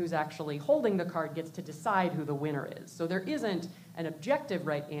person who's actually holding the card gets to decide who the winner is. So there isn't an objective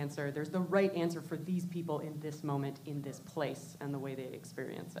right answer. There's the right answer for these people in this moment, in this place, and the way they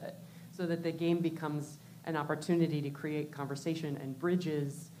experience it. So that the game becomes an opportunity to create conversation and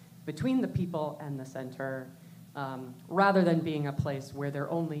bridges between the people and the center, rather than being a place where they're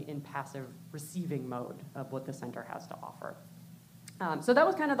only in passive receiving mode of what the center has to offer. So that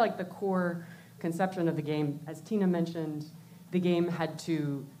was kind of like the core conception of the game. As Tina mentioned, the game had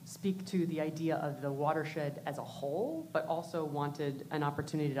to speak to the idea of the watershed as a whole, but also wanted an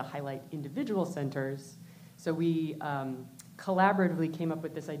opportunity to highlight individual centers. So we collaboratively came up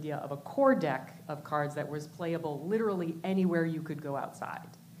with this idea of a core deck of cards that was playable literally anywhere you could go outside.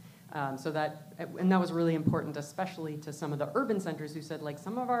 And that was really important, especially to some of the urban centers who said, like,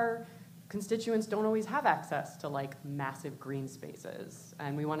 some of our constituents don't always have access to like massive green spaces.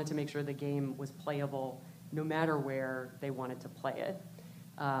 And we wanted to make sure the game was playable no matter where they wanted to play it.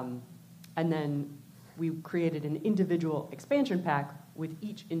 And then we created an individual expansion pack with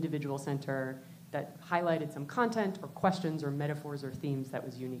each individual center that highlighted some content or questions or metaphors or themes that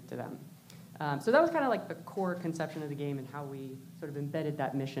was unique to them. So that was kind of like the core conception of the game and how we sort of embedded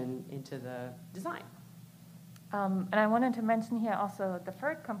that mission into the design. And I wanted to mention here also the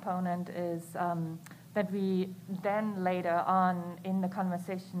third component is that we then later on in the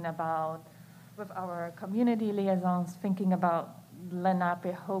conversation about with our community liaisons thinking about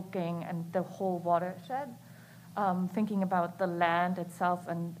Lenape, Hoking, and the whole watershed, thinking about the land itself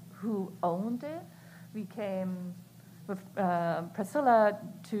and who owned it. We came with Priscilla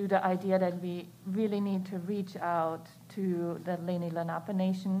to the idea that we really need to reach out to the Lenni Lenape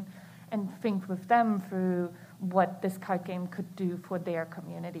Nation and think with them through what this card game could do for their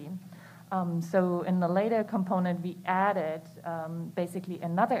community. So in the later component, we added basically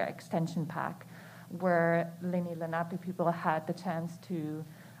another extension pack where Lenni Lenape people had the chance to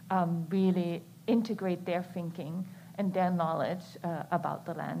really integrate their thinking and their knowledge about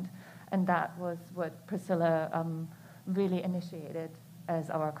the land. And that was what Priscilla really initiated as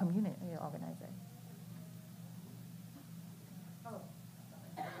our community organizer.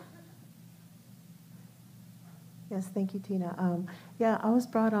 Yes, thank you, Tina. Yeah, I was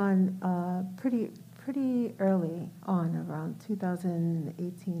brought on pretty early on, around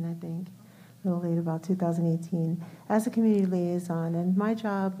 2018, I think, a little late, about 2018, as a community liaison. And my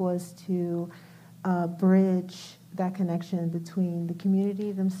job was to bridge that connection between the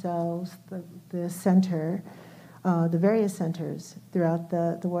community themselves, the center, the various centers throughout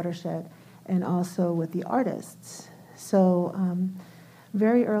the watershed, and also with the artists. So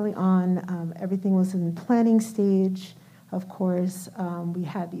very early on, everything was in the planning stage. Of course, we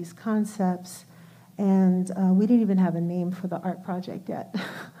had these concepts, and we didn't even have a name for the art project yet.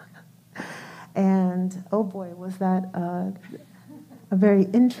 And oh boy, was that a very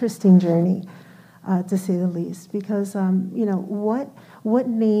interesting journey, to say the least, because what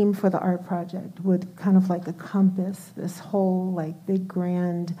name for the art project would kind of like encompass this whole like big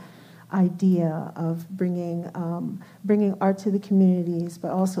grand idea of bringing art to the communities,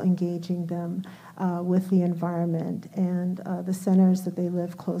 but also engaging them with the environment and the centers that they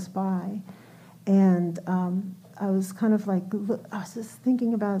live close by. And I was kind of like, I was just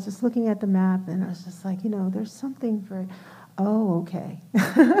thinking about, just looking at the map, and I was just like, there's something very, oh, okay.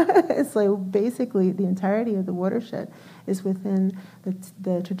 It's like basically the entirety of the watershed is within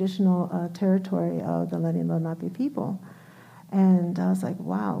the traditional territory of the Lenni Lenape people. And I was like,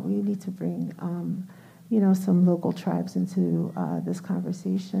 wow, we need to bring, some local tribes into this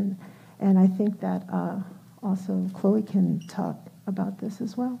conversation. And I think that also Chloe can talk about this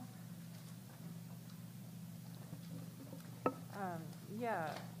as well. Yeah,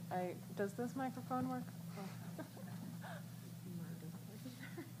 does this microphone work? Oh.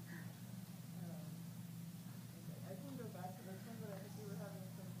 I can go back to this one, but I think we were having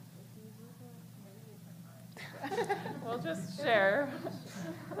some issues with it. Maybe we can try. We'll just share.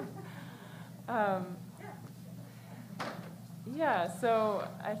 Yeah, so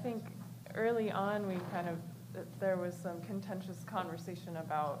I think early on there was some contentious conversation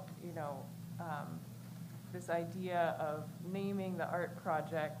about, this idea of naming the art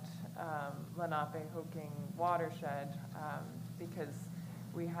project Lenape-Hoking Watershed, because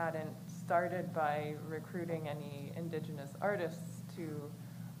we hadn't started by recruiting any indigenous artists to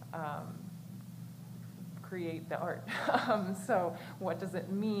create the art. So what does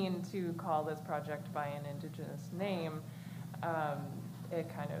it mean to call this project by an indigenous name? It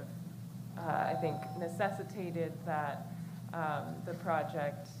kind of, I think, necessitated that the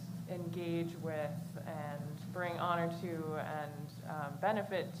project engage with and bring honor to and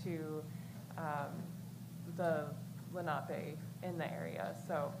benefit to the Lenape in the area.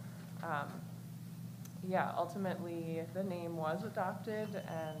 So yeah, ultimately the name was adopted,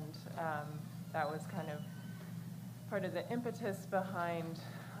 and that was kind of part of the impetus behind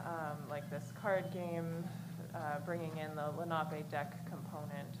like this card game, bringing in the Lenape deck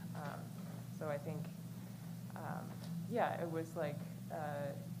component. So I think, yeah, it was like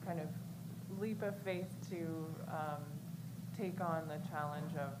kind of leap of faith to take on the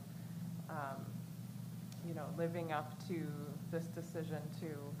challenge of, living up to this decision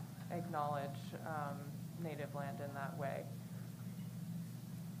to acknowledge native land in that way.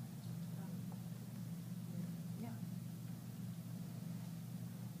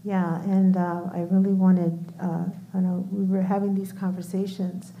 Yeah, and I really wanted, I know we were having these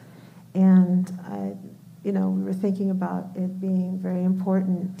conversations, and we were thinking about it being very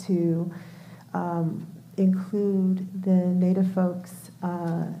important to include the Native folks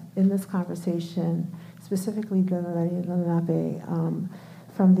in this conversation, specifically the Lenape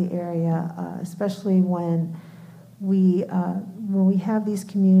from the area, especially when we have these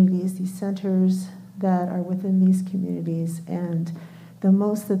communities, these centers that are within these communities, and the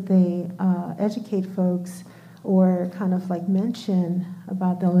most that they educate folks or kind of like mention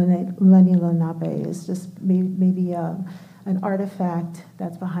about the Lenni Lenape is just maybe an artifact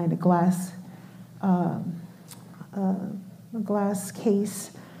that's behind a glass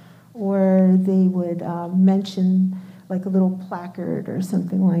case, or they would mention like a little placard or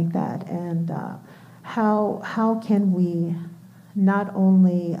something like that. And how can we not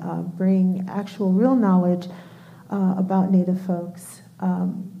only bring actual real knowledge about Native folks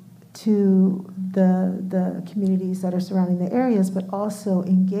to the communities that are surrounding the areas, but also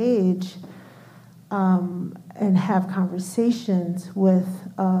engage and have conversations with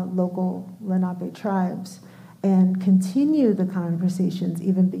local Lenape tribes and continue the conversations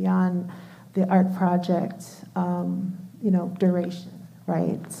even beyond the art project, duration,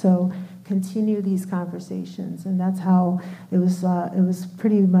 right? So continue these conversations, and that's how it was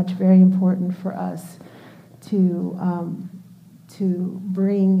pretty much very important for us to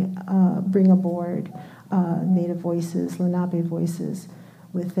bring aboard Native voices, Lenape voices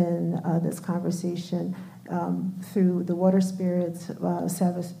within this conversation through the Water Spirits,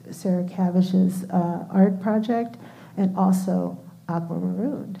 Sarah Cavish's art project, and also Aqua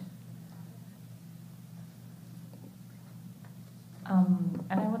Marooned.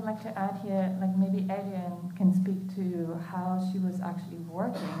 And I would like to add here, like maybe Adrian can speak to how she was actually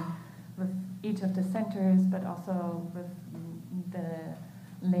working with each of the centers, but also with the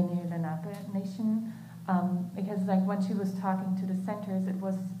Lenape Nation. Because like when she was talking to the centers, it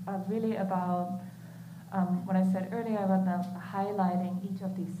was really about what I said earlier about them highlighting each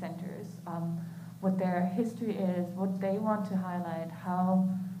of these centers, what their history is, what they want to highlight, how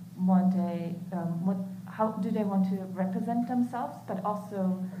do they want to represent themselves, but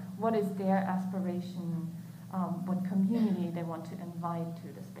also what is their aspiration, what community they want to invite to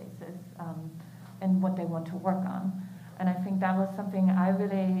the spaces, and what they want to work on. And I think that was something I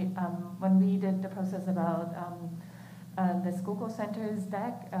really, when we did the process about the Schuylkill Center's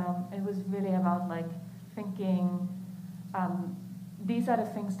deck, it was really about like thinking, these are the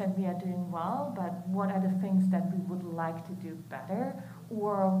things that we are doing well, but what are the things that we would like to do better,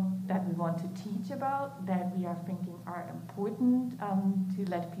 or that we want to teach about, that we are thinking are important to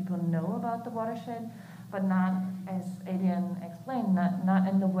let people know about the watershed, but not, as Adrian explained, not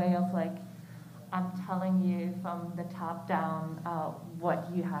in the way of like, I'm telling you from the top down what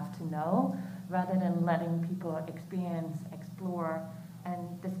you have to know, rather than letting people experience, explore,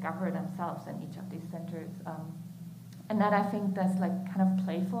 and discover themselves in each of these centers. And that I think that's like kind of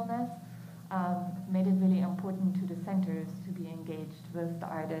playfulness made it really important to the centers to be engaged with the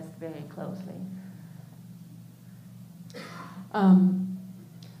artists very closely.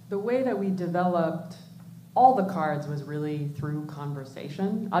 The way that we developed all the cards was really through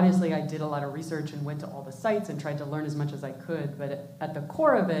conversation. Obviously, I did a lot of research and went to all the sites and tried to learn as much as I could, but at the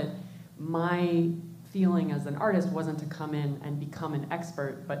core of it, my feeling as an artist wasn't to come in and become an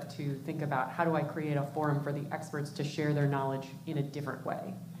expert, but to think about how do I create a forum for the experts to share their knowledge in a different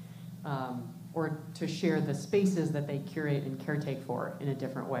way, or to share the spaces that they curate and caretake for in a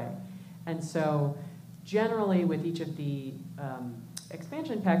different way. And so generally with each of the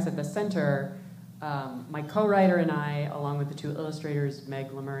expansion packs at the center, my co-writer and I, along with the two illustrators,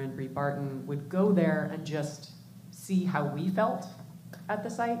 Meg Lemur and Bree Barton, would go there and just see how we felt at the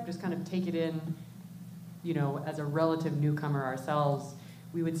site, just kind of take it in, you know, as a relative newcomer ourselves.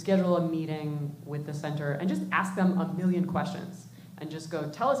 We would schedule a meeting with the center and just ask them a million questions and just go,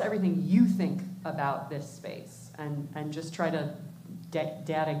 tell us everything you think about this space, and just try to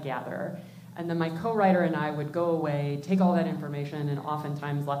data gather. And then my co-writer and I would go away, take all that information and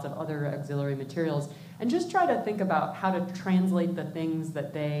oftentimes lots of other auxiliary materials, and just try to think about how to translate the things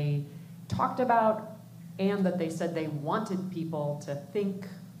that they talked about and that they said they wanted people to think,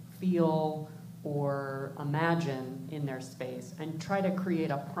 feel, or imagine in their space, and try to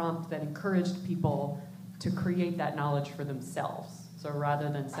create a prompt that encouraged people to create that knowledge for themselves. So rather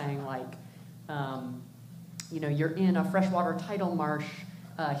than saying like, you know, you're in a freshwater tidal marsh,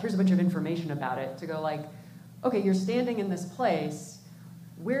 here's a bunch of information about it, to go like, okay, you're standing in this place,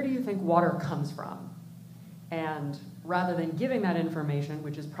 where do you think water comes from? And rather than giving that information,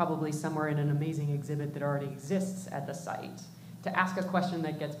 which is probably somewhere in an amazing exhibit that already exists at the site, to ask a question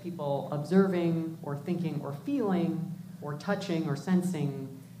that gets people observing or thinking or feeling or touching or sensing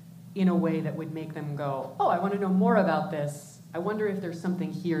in a way that would make them go, oh, I want to know more about this. I wonder if there's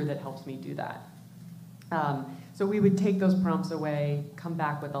something here that helps me do that. So we would take those prompts away, come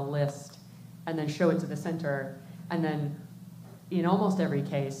back with a list, and then show it to the center. And then in almost every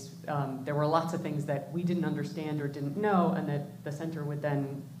case, there were lots of things that we didn't understand or didn't know, and that the center would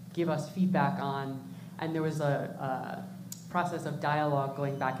then give us feedback on. And there was a process of dialogue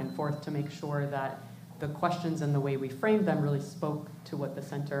going back and forth to make sure that the questions and the way we framed them really spoke to what the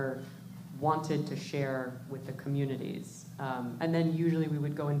center wanted to share with the communities. And then usually we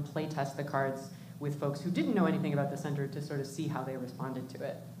would go and play test the cards with folks who didn't know anything about the center to sort of see how they responded to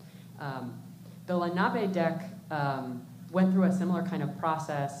it. The Lenape deck went through a similar kind of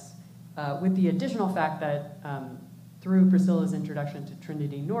process with the additional fact that through Priscilla's introduction to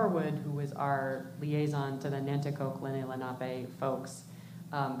Trinity Norwood, who was our liaison to the Nanticoke Lenni Lenape folks,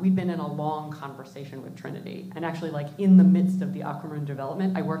 we'd been in a long conversation with Trinity. And actually, like in the midst of the Aqua Marooned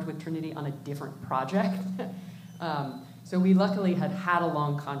development, I worked with Trinity on a different project. So we luckily had had a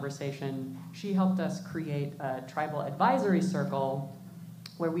long conversation. She helped us create a tribal advisory circle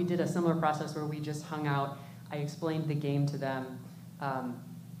where we did a similar process where we just hung out. I explained the game to them.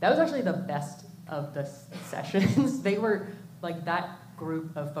 That was actually the best of the sessions. They were like, that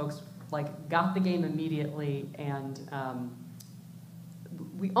group of folks like got the game immediately, and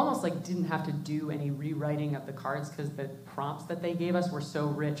we almost like didn't have to do any rewriting of the cards because the prompts that they gave us were so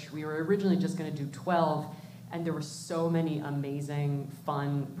rich. We were originally just going to do 12, and there were so many amazing,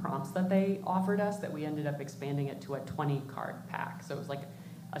 fun prompts that they offered us that we ended up expanding it to a 20-card pack. So it was like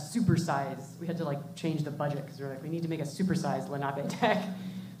a supersize. We had to like change the budget because we were like, we need to make a supersized Lenape deck.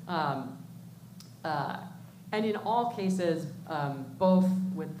 And in all cases, both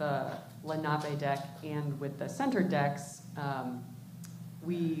with the Lenape deck and with the center decks,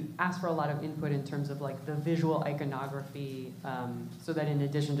 we asked for a lot of input in terms of like the visual iconography, so that in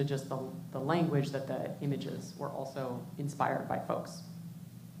addition to just the language, that the images were also inspired by folks.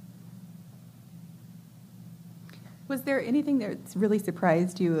 Was there anything that's really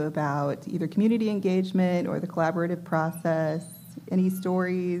surprised you about either community engagement or the collaborative process? Any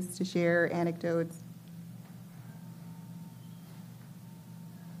stories to share, anecdotes?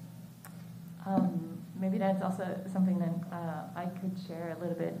 Maybe that's also something that I could share a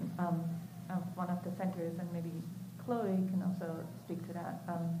little bit of one of the centers, and maybe Chloe can also speak to that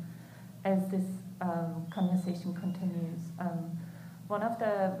as this conversation continues. One of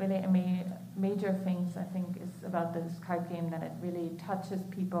the really major things I think is about this card game that it really touches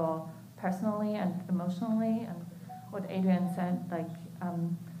people personally and emotionally, and what Adrian said, like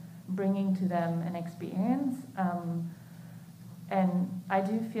bringing to them an experience. And I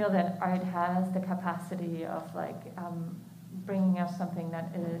do feel that art has the capacity of like bringing us something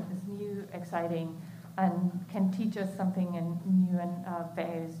that is new, exciting, and can teach us something in new and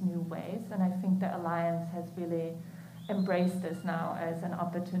various new ways. And I think the Alliance has really embraced this now as an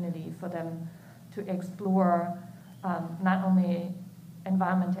opportunity for them to explore not only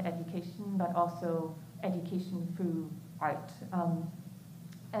environmental education, but also education through art.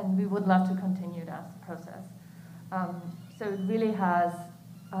 And we would love to continue that process. So it really has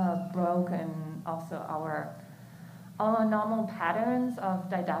broken also our normal patterns of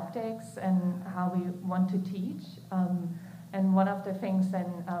didactics and how we want to teach. And one of the things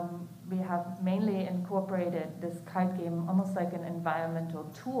then we have mainly incorporated this card game almost like an environmental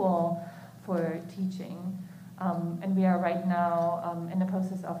tool for teaching. And we are right now in the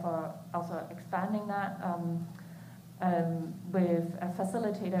process of also expanding that with a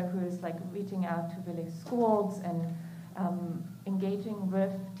facilitator who is like reaching out to really schools and engaging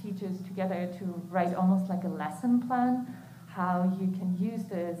with teachers together to write almost like a lesson plan, how you can use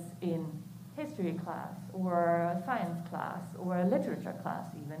this in history class or a science class or a literature class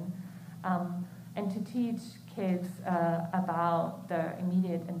even, and to teach kids about the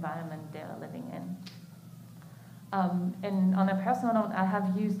immediate environment they're living in. And on a personal note, I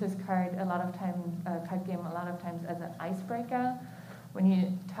have used this card game a lot of times as an icebreaker. When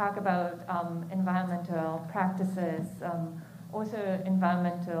you talk about environmental practices, also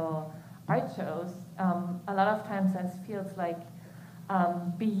environmental art shows, a lot of times this feels like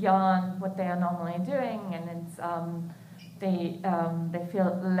beyond what they are normally doing, and it's they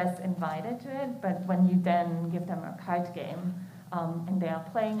feel less invited to it. But when you then give them a card game and they are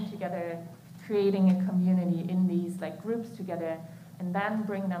playing together, creating a community in these like groups together, and then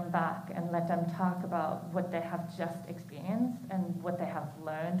bring them back and let them talk about what they have just experienced and what they have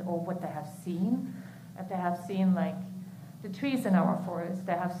learned or what they have seen. If they have seen like the trees in our forest,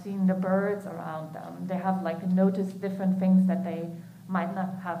 they have seen the birds around them, they have like noticed different things that they might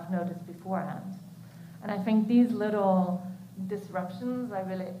not have noticed beforehand. And I think these little disruptions, I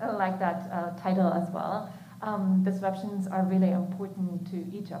really like that title as well, disruptions are really important to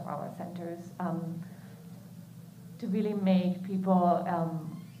each of our centers. To really make people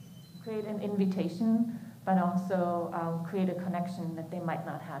create an invitation, but also create a connection that they might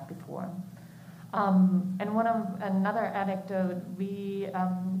not have before. And another anecdote, we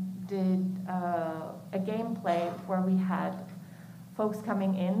did a gameplay where we had folks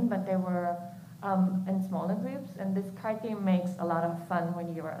coming in, but they were in smaller groups, and this card game makes a lot of fun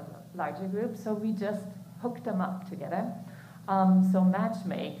when you are a larger group, so we just hooked them up together. So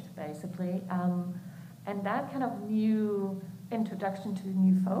match-made, basically. And that kind of new introduction to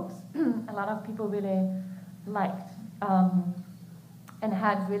new folks, a lot of people really liked and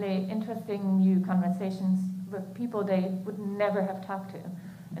had really interesting new conversations with people they would never have talked to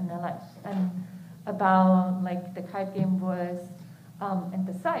in their lives. And about like the card game was, and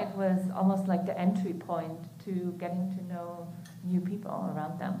the site was almost like the entry point to getting to know new people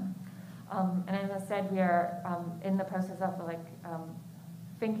around them. And as I said, we are in the process of like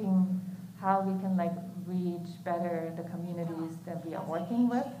thinking how we can like reach better the communities that we are working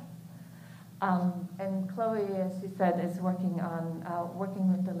with. And Chloe, as she said, is working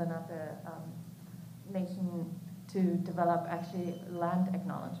with the Lenape Nation to develop actually land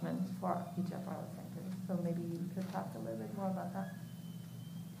acknowledgements for each of our centers. So maybe you could talk a little bit more about that.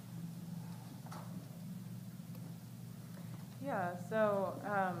 Yeah, so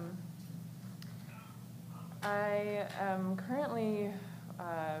I am currently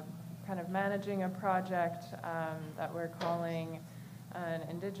kind of managing a project that we're calling an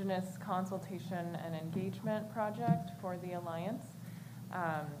Indigenous consultation and engagement project for the Alliance.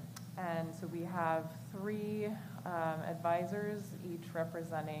 And so we have 3 advisors, each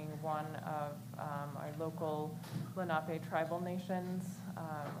representing one of our local Lenape tribal nations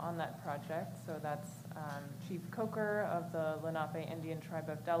on that project. So that's Chief Coker of the Lenape Indian Tribe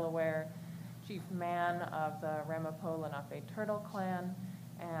of Delaware, Chief Mann of the Ramapo Lenape Turtle Clan,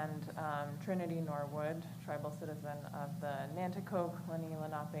 and Trinity Norwood, tribal citizen of the Nanticoke Lenni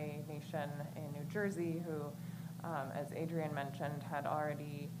Lenape Nation in New Jersey, who, as Adrian mentioned, had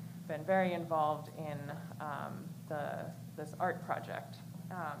already been very involved in this art project.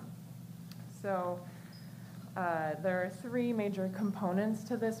 There are 3 major components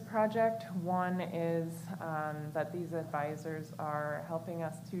to this project. One is that these advisors are helping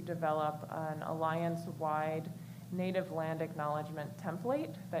us to develop an alliance-wide native land acknowledgement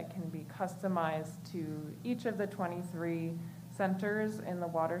template that can be customized to each of the 23 centers in the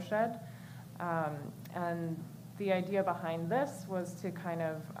watershed. And the idea behind this was to kind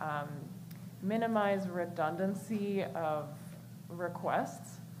of minimize redundancy of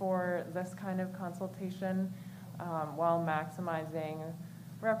requests for this kind of consultation while maximizing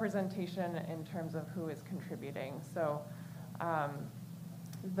representation in terms of who is contributing. So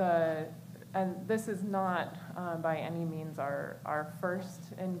and this is not by any means our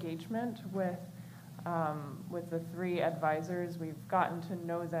first engagement with the 3 advisors. We've gotten to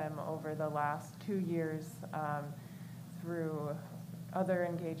know them over the last 2 years through other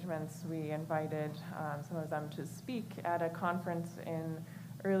engagements. We invited some of them to speak at a conference in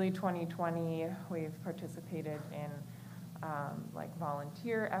early 2020. We've participated in like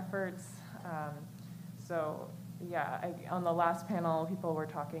volunteer efforts. On the last panel, people were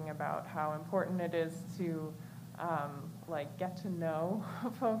talking about how important it is to like get to know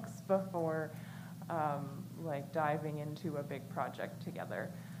folks before like diving into a big project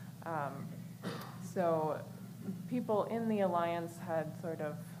together. So people in the Alliance had sort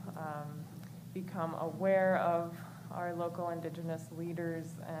of become aware of our local Indigenous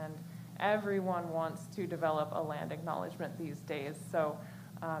leaders, and everyone wants to develop a land acknowledgement these days. So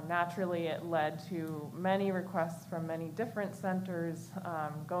naturally it led to many requests from many different centers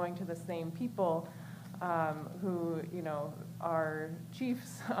going to the same people who, you know, are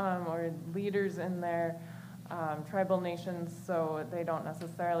chiefs or leaders in their tribal nations, so they don't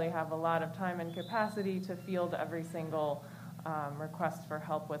necessarily have a lot of time and capacity to field every single request for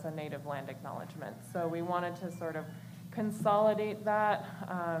help with a native land acknowledgement. So we wanted to sort of consolidate that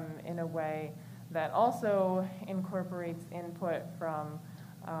in a way that also incorporates input from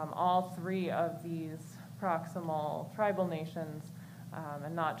all 3 of these proximal tribal nations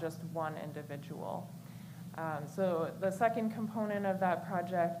and not just one individual. So the second component of that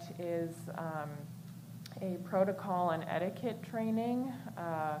project is a protocol and etiquette training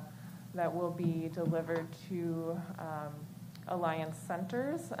that will be delivered to Alliance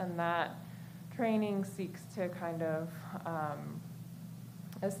centers, and that training seeks to kind of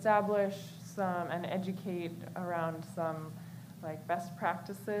establish some and educate around some like best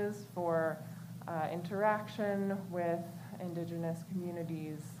practices for interaction with Indigenous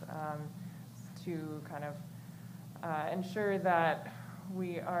communities to kind of ensure that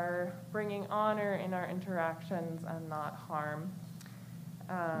we are bringing honor in our interactions and not harm.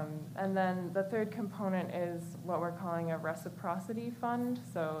 And then the third component is what we're calling a reciprocity fund.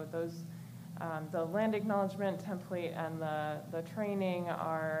 So those, the land acknowledgement template and the training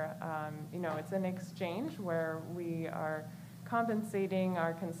are, you know, it's an exchange where we are compensating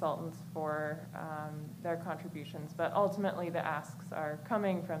our consultants for their contributions, but ultimately the asks are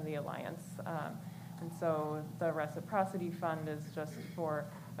coming from the Alliance. And so the reciprocity fund is just for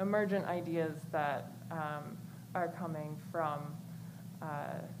emergent ideas that are coming from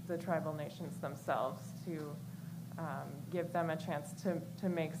the tribal nations themselves to give them a chance to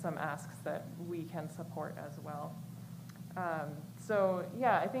make some asks that we can support as well. So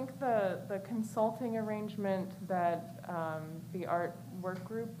yeah, I think the consulting arrangement that the art work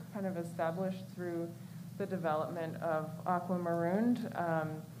group kind of established through the development of Aqua Marooned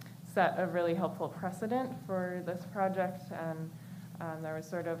set a really helpful precedent for this project, and there was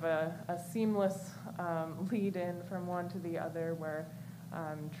sort of a seamless lead in from one to the other where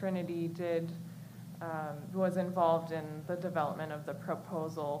Trinity was involved in the development of the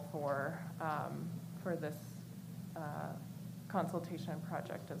proposal for this consultation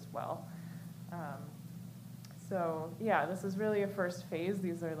project as well. So yeah, this is really a first phase.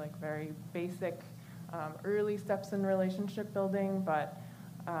 These are like very basic early steps in relationship building, but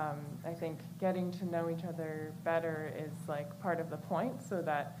I think getting to know each other better is like part of the point, so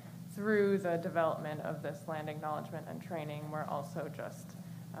that through the development of this land acknowledgement and training, we're also just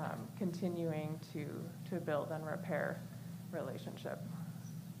continuing to build and repair relationship.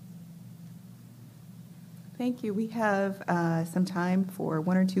 Thank you. We have some time for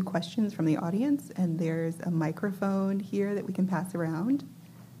 1 or 2 questions from the audience, and there's a microphone here that we can pass around.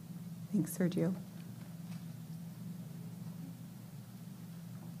 Thanks, Sergio.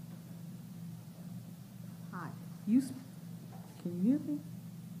 Hi. Can you hear me?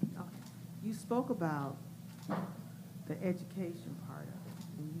 Okay. You spoke about the education part of it,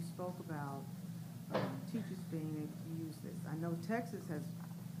 and you spoke about teachers being able to use this. I know Texas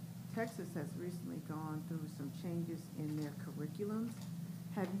has recently gone through some changes in their curriculums.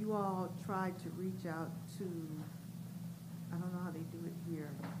 Have you all tried to reach out to, I don't know how they do it here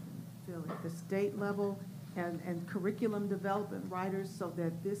in Philly, the state level and curriculum development writers so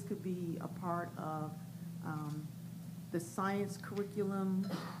that this could be a part of the science curriculum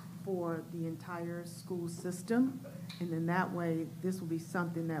for the entire school system? And then that way, this will be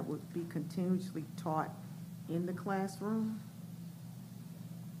something that would be continuously taught in the classroom?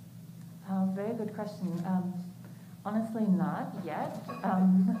 Very good question. Honestly, not yet.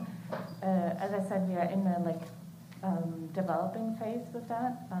 As I said, we are in the developing phase with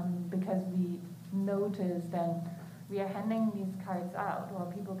that because we noticed that we are handing these cards out, or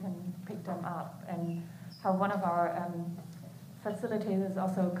people can pick them up, and how one of our facilitators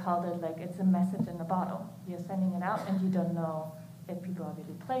also called it like it's a message in a bottle. You're sending it out, and you don't know if people are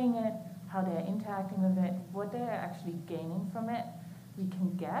really playing it, how they're interacting with it, what they're actually gaining from it. We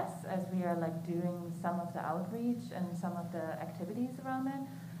can guess as we are doing some of the outreach and some of the activities around it,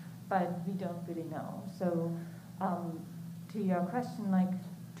 but we don't really know. So to your question,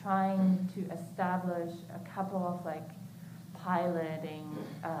 trying to establish a couple of piloting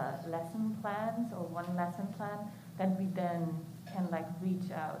lesson plans or one lesson plan that we then can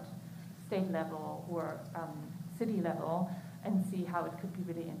reach out state level or city level and see how it could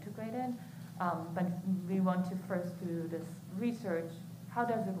be really integrated. But we want to first do this research. How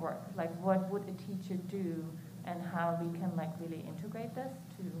does it work? What would a teacher do, and how we can really integrate this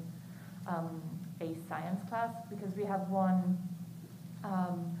to a science class? Because we have one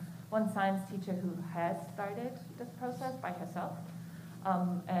science teacher who has started this process by herself,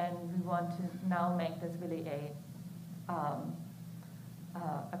 and we want to now make this really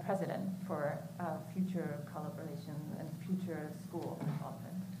a precedent for future collaboration and future school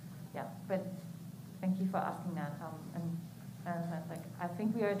involvement. Yeah, but thank you for asking that. And I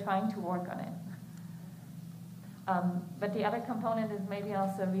think we are trying to work on it. But the other component is maybe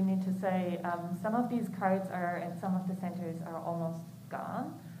also we need to say some of these cards are at some of the centers are almost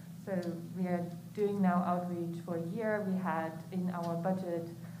gone. So we are doing now outreach for a year. We had in our budget,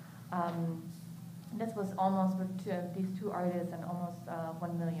 this was almost with these 2 artists and almost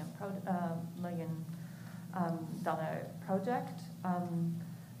 $1 million dollar project.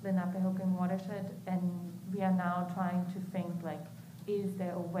 The Napahoking watershed, and we are now trying to think is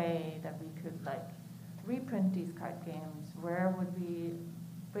there a way that we could reprint these card games? Where would we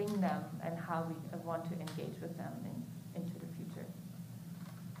bring them, and how we want to engage with them into the future?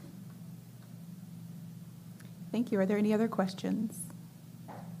 Thank you. Are there any other questions?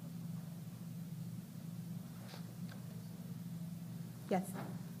 Yes.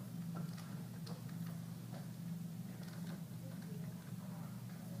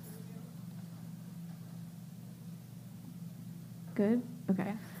 Good?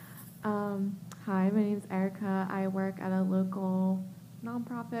 Okay. Hi, my name is Erica. I work at a local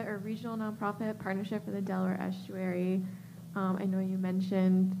nonprofit or regional nonprofit partnership for the Delaware Estuary. I know you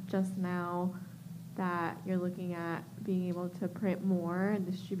mentioned just now that you're looking at being able to print more and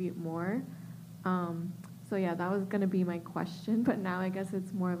distribute more. So yeah, that was going to be my question, but now I guess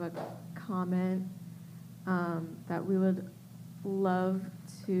it's more of a comment that we would love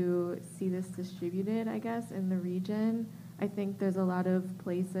to see this distributed, I guess, in the region. I think there's a lot of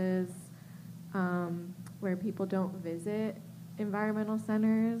places where people don't visit environmental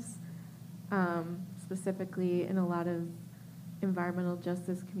centers, specifically in a lot of environmental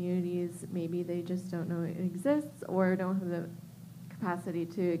justice communities. Maybe they just don't know it exists or don't have the capacity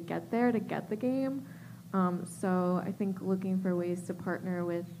to get there to get the game. So I think looking for ways to partner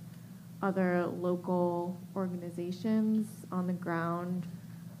with other local organizations on the ground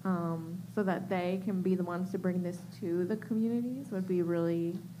so that they can be the ones to bring this to the communities would be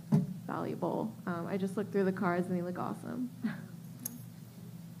really valuable. I just looked through the cards and they look awesome.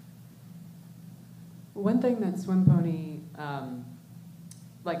 One thing that Swim Pony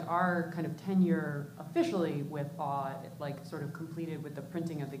like our kind of tenure officially with Awe, like sort of completed with the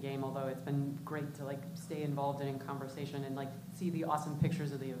printing of the game, although it's been great to like stay involved in conversation and like see the awesome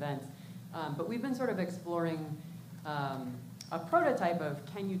pictures of the events. But we've been sort of exploring a prototype of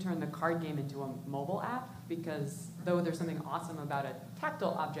can you turn the card game into a mobile app? Because though there's something awesome about a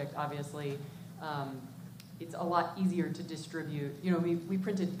tactile object, obviously, it's a lot easier to distribute. You know, we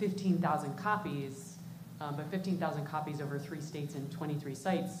printed 15,000 copies, but 15,000 copies over 3 states and 23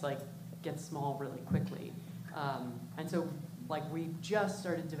 sites, like, gets small really quickly. And so, like, we just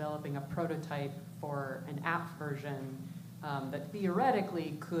started developing a prototype for an app version that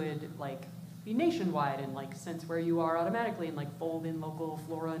theoretically could, like, be nationwide and, like, sense where you are automatically and, like, fold in local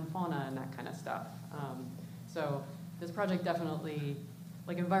flora and fauna and that kind of stuff. So this project definitely,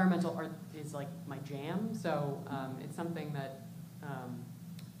 like, environmental art is, like, my jam. So it's something that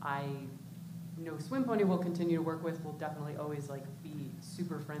I know Swimpony will continue to work with. We'll definitely always like be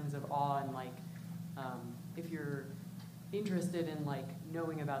super friends of Awe, and like if you're interested in like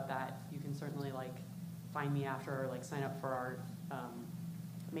knowing about that, you can certainly like find me after or like sign up for our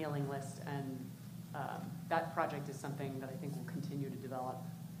mailing list, and that project is something that I think will continue to develop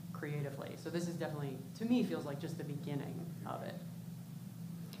creatively. So this is definitely, to me, feels like just the beginning of it.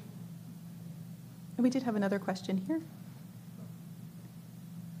 And we did have another question here.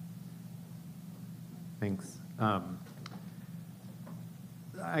 Thanks.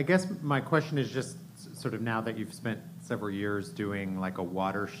 I guess my question is just sort of now that you've spent several years doing like a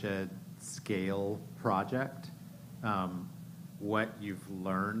watershed scale project, what you've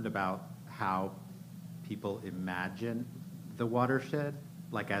learned about how people imagine the watershed,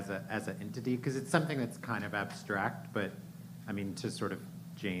 like as an entity, because it's something that's kind of abstract, but I mean, to sort of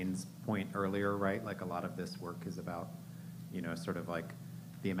Jane's point earlier, right? Like a lot of this work is about, you know, sort of like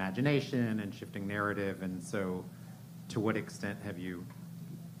the imagination and shifting narrative, and so to what extent have you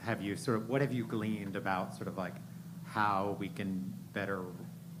sort of, what have you gleaned about sort of like how we can better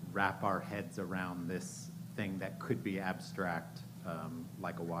wrap our heads around this thing that could be abstract,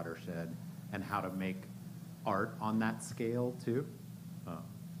 like a watershed, and how to make art on that scale too?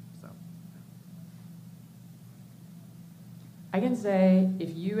 So I can say,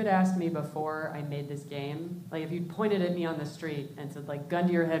 if you had asked me before I made this game, like if you'd pointed at me on the street and said, like, gun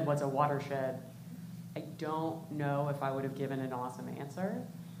to your head, what's a watershed? I don't know if I would have given an awesome answer.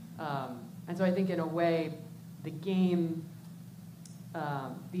 And so I think in a way, the game,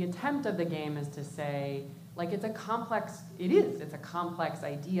 the attempt of the game is to say, like, it's a complex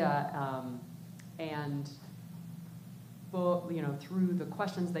idea, and well, you know, through the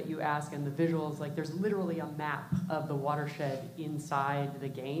questions that you ask and the visuals, like there's literally a map of the watershed inside the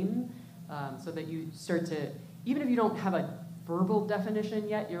game, so that you start to, even if you don't have a verbal definition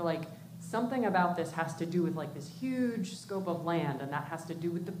yet, you're like, something about this has to do with like this huge scope of land, and that has to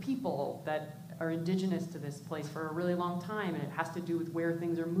do with the people that are indigenous to this place for a really long time, and it has to do with where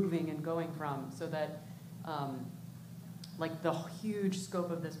things are moving and going from, so that like the huge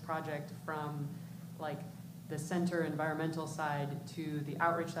scope of this project, from like the center environmental side to the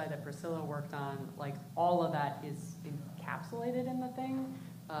outreach side that Priscilla worked on, like all of that is encapsulated in the thing.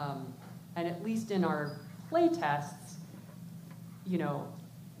 And at least in our play tests, you know,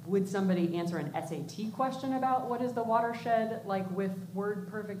 would somebody answer an SAT question about what is the watershed, like with word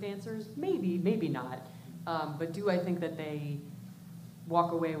perfect answers? Maybe, maybe not. But do I think that they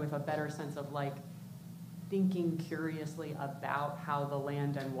walk away with a better sense of like thinking curiously about how the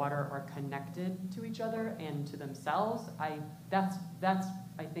land and water are connected to each other and to themselves? That's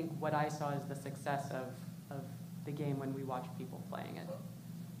I think what I saw as the success of the game when we watched people playing it.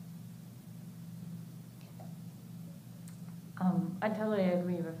 I totally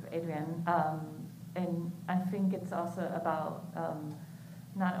agree with Adrian, and I think it's also about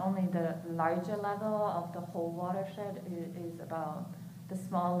not only the larger level of the whole watershed, it is about the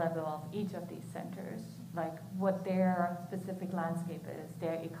small level of each of these centers, like what their specific landscape is,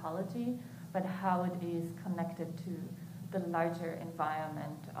 their ecology, but how it is connected to the larger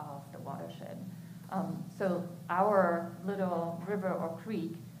environment of the watershed. So our little river or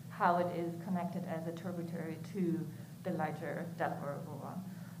creek, how it is connected as a tributary to the larger Delaware River,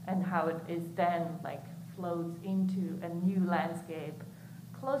 and how it is then like flows into a new landscape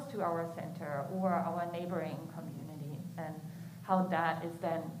close to our center or our neighboring community, and how that is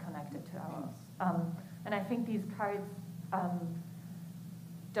then connected to ours. And I think these cards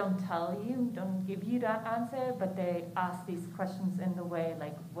don't give you that answer, but they ask these questions in the way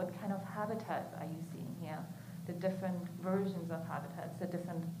like, what kind of habitats are you seeing here? The different versions of habitats, the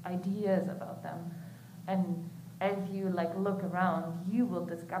different ideas about them. And as you like look around, you will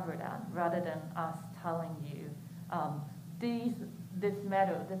discover that rather than us telling you, these this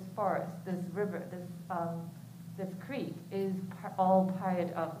meadow, this forest, this river, this creek is all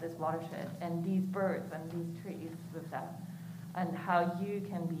part of this watershed, and these birds and these trees with that, and how you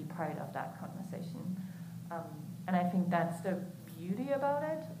can be part of that conversation. And I think that's the beauty about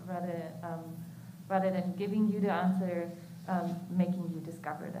it, rather than giving you the answer, making you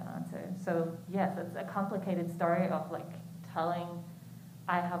discover the answer. So yes, it's a complicated story of like telling,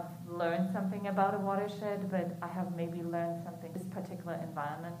 I have learned something about a watershed, but I have maybe learned something, this particular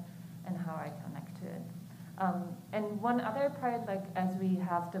environment, and how I connect to it. And one other part, like as we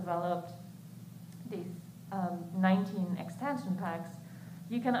have developed these 19 extension packs,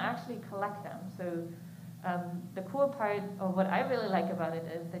 you can actually collect them. So the cool part, or what I really like about it,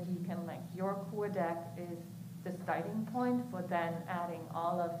 is that you can, like, your core deck is the starting point for then adding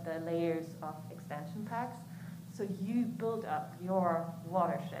all of the layers of extension packs. So you build up your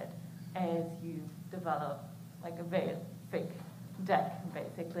watershed as you develop like a very big deck,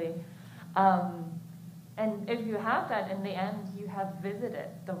 basically. And if you have that, in the end, you have visited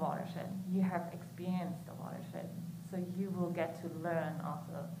the watershed. You have experienced the watershed. So you will get to learn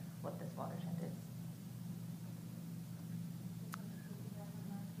also what this watershed is.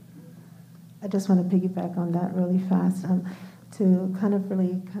 I just want to piggyback on that really fast to kind of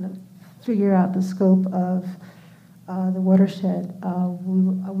figure out the scope of the watershed.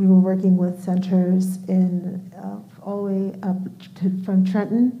 We were working with centers in all the way up from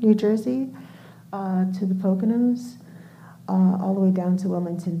Trenton, New Jersey, to the Poconos, all the way down to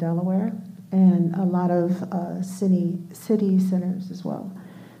Wilmington, Delaware, and a lot of city centers as well.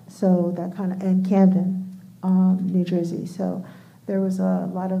 So that and Camden, New Jersey. So there was a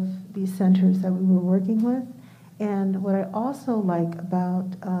lot of these centers that we were working with. And what I also like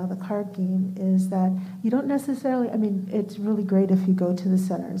about the card game is that you don't necessarily, it's really great if you go to the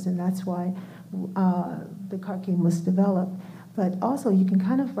centers, and that's why the card game was developed. But also you can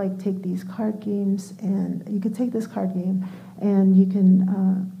kind of like take these card games, and you could take this card game and you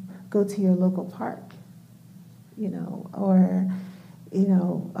can go to your local park, or,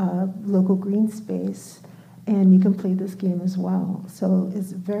 local green space, and you can play this game as well. So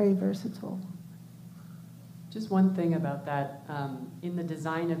it's very versatile. Just one thing about that, in the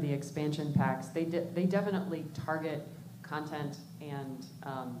design of the expansion packs, they definitely target content and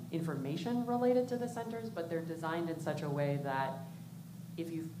information related to the centers, but they're designed in such a way that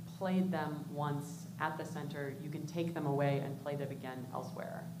if you've played them once at the center, you can take them away and play them again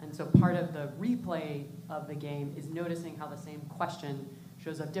elsewhere. And so part of the replay of the game is noticing how the same question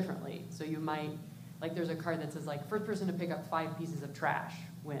shows up differently. So you might, like there's a card that says like, first person to pick up 5 pieces of trash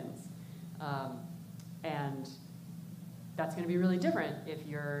wins. And that's going to be really different if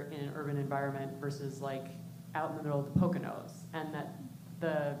you're in an urban environment versus like out in the middle of the Poconos. And that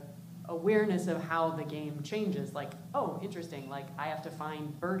the awareness of how the game changes, like, oh, interesting, like I have to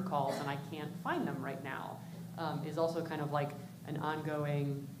find bird calls and I can't find them right now, is also kind of like an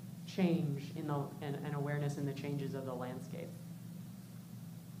ongoing change in and awareness in the changes of the landscape.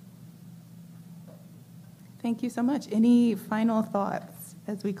 Thank you so much. Any final thoughts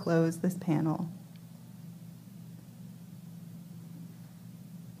as we close this panel?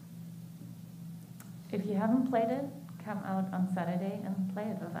 If you haven't played it, come out on Saturday and play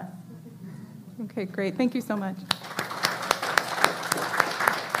it with us. Okay, great. Thank you so much.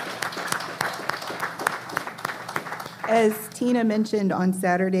 As Tina mentioned, on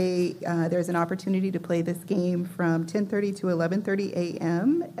Saturday, there's an opportunity to play this game from 10:30 to 11:30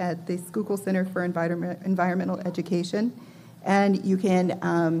 a.m. at the Schuylkill Center for Environmental Education. And you can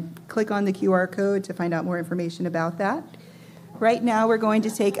click on the QR code to find out more information about that. Right now, we're going to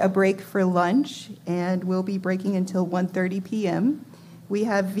take a break for lunch, and we'll be breaking until 1:30 p.m. We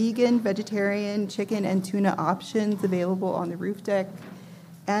have vegan, vegetarian, chicken, and tuna options available on the roof deck.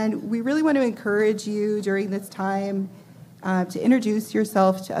 And we really want to encourage you during this time to introduce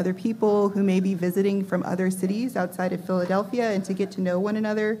yourself to other people who may be visiting from other cities outside of Philadelphia and to get to know one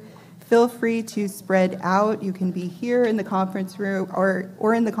another. Feel free to spread out. You can be here in the conference room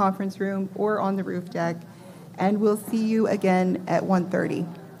or in the conference room or on the roof deck. And we'll see you again at 1:30.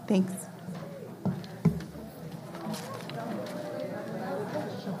 Thanks.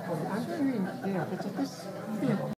 I'm very,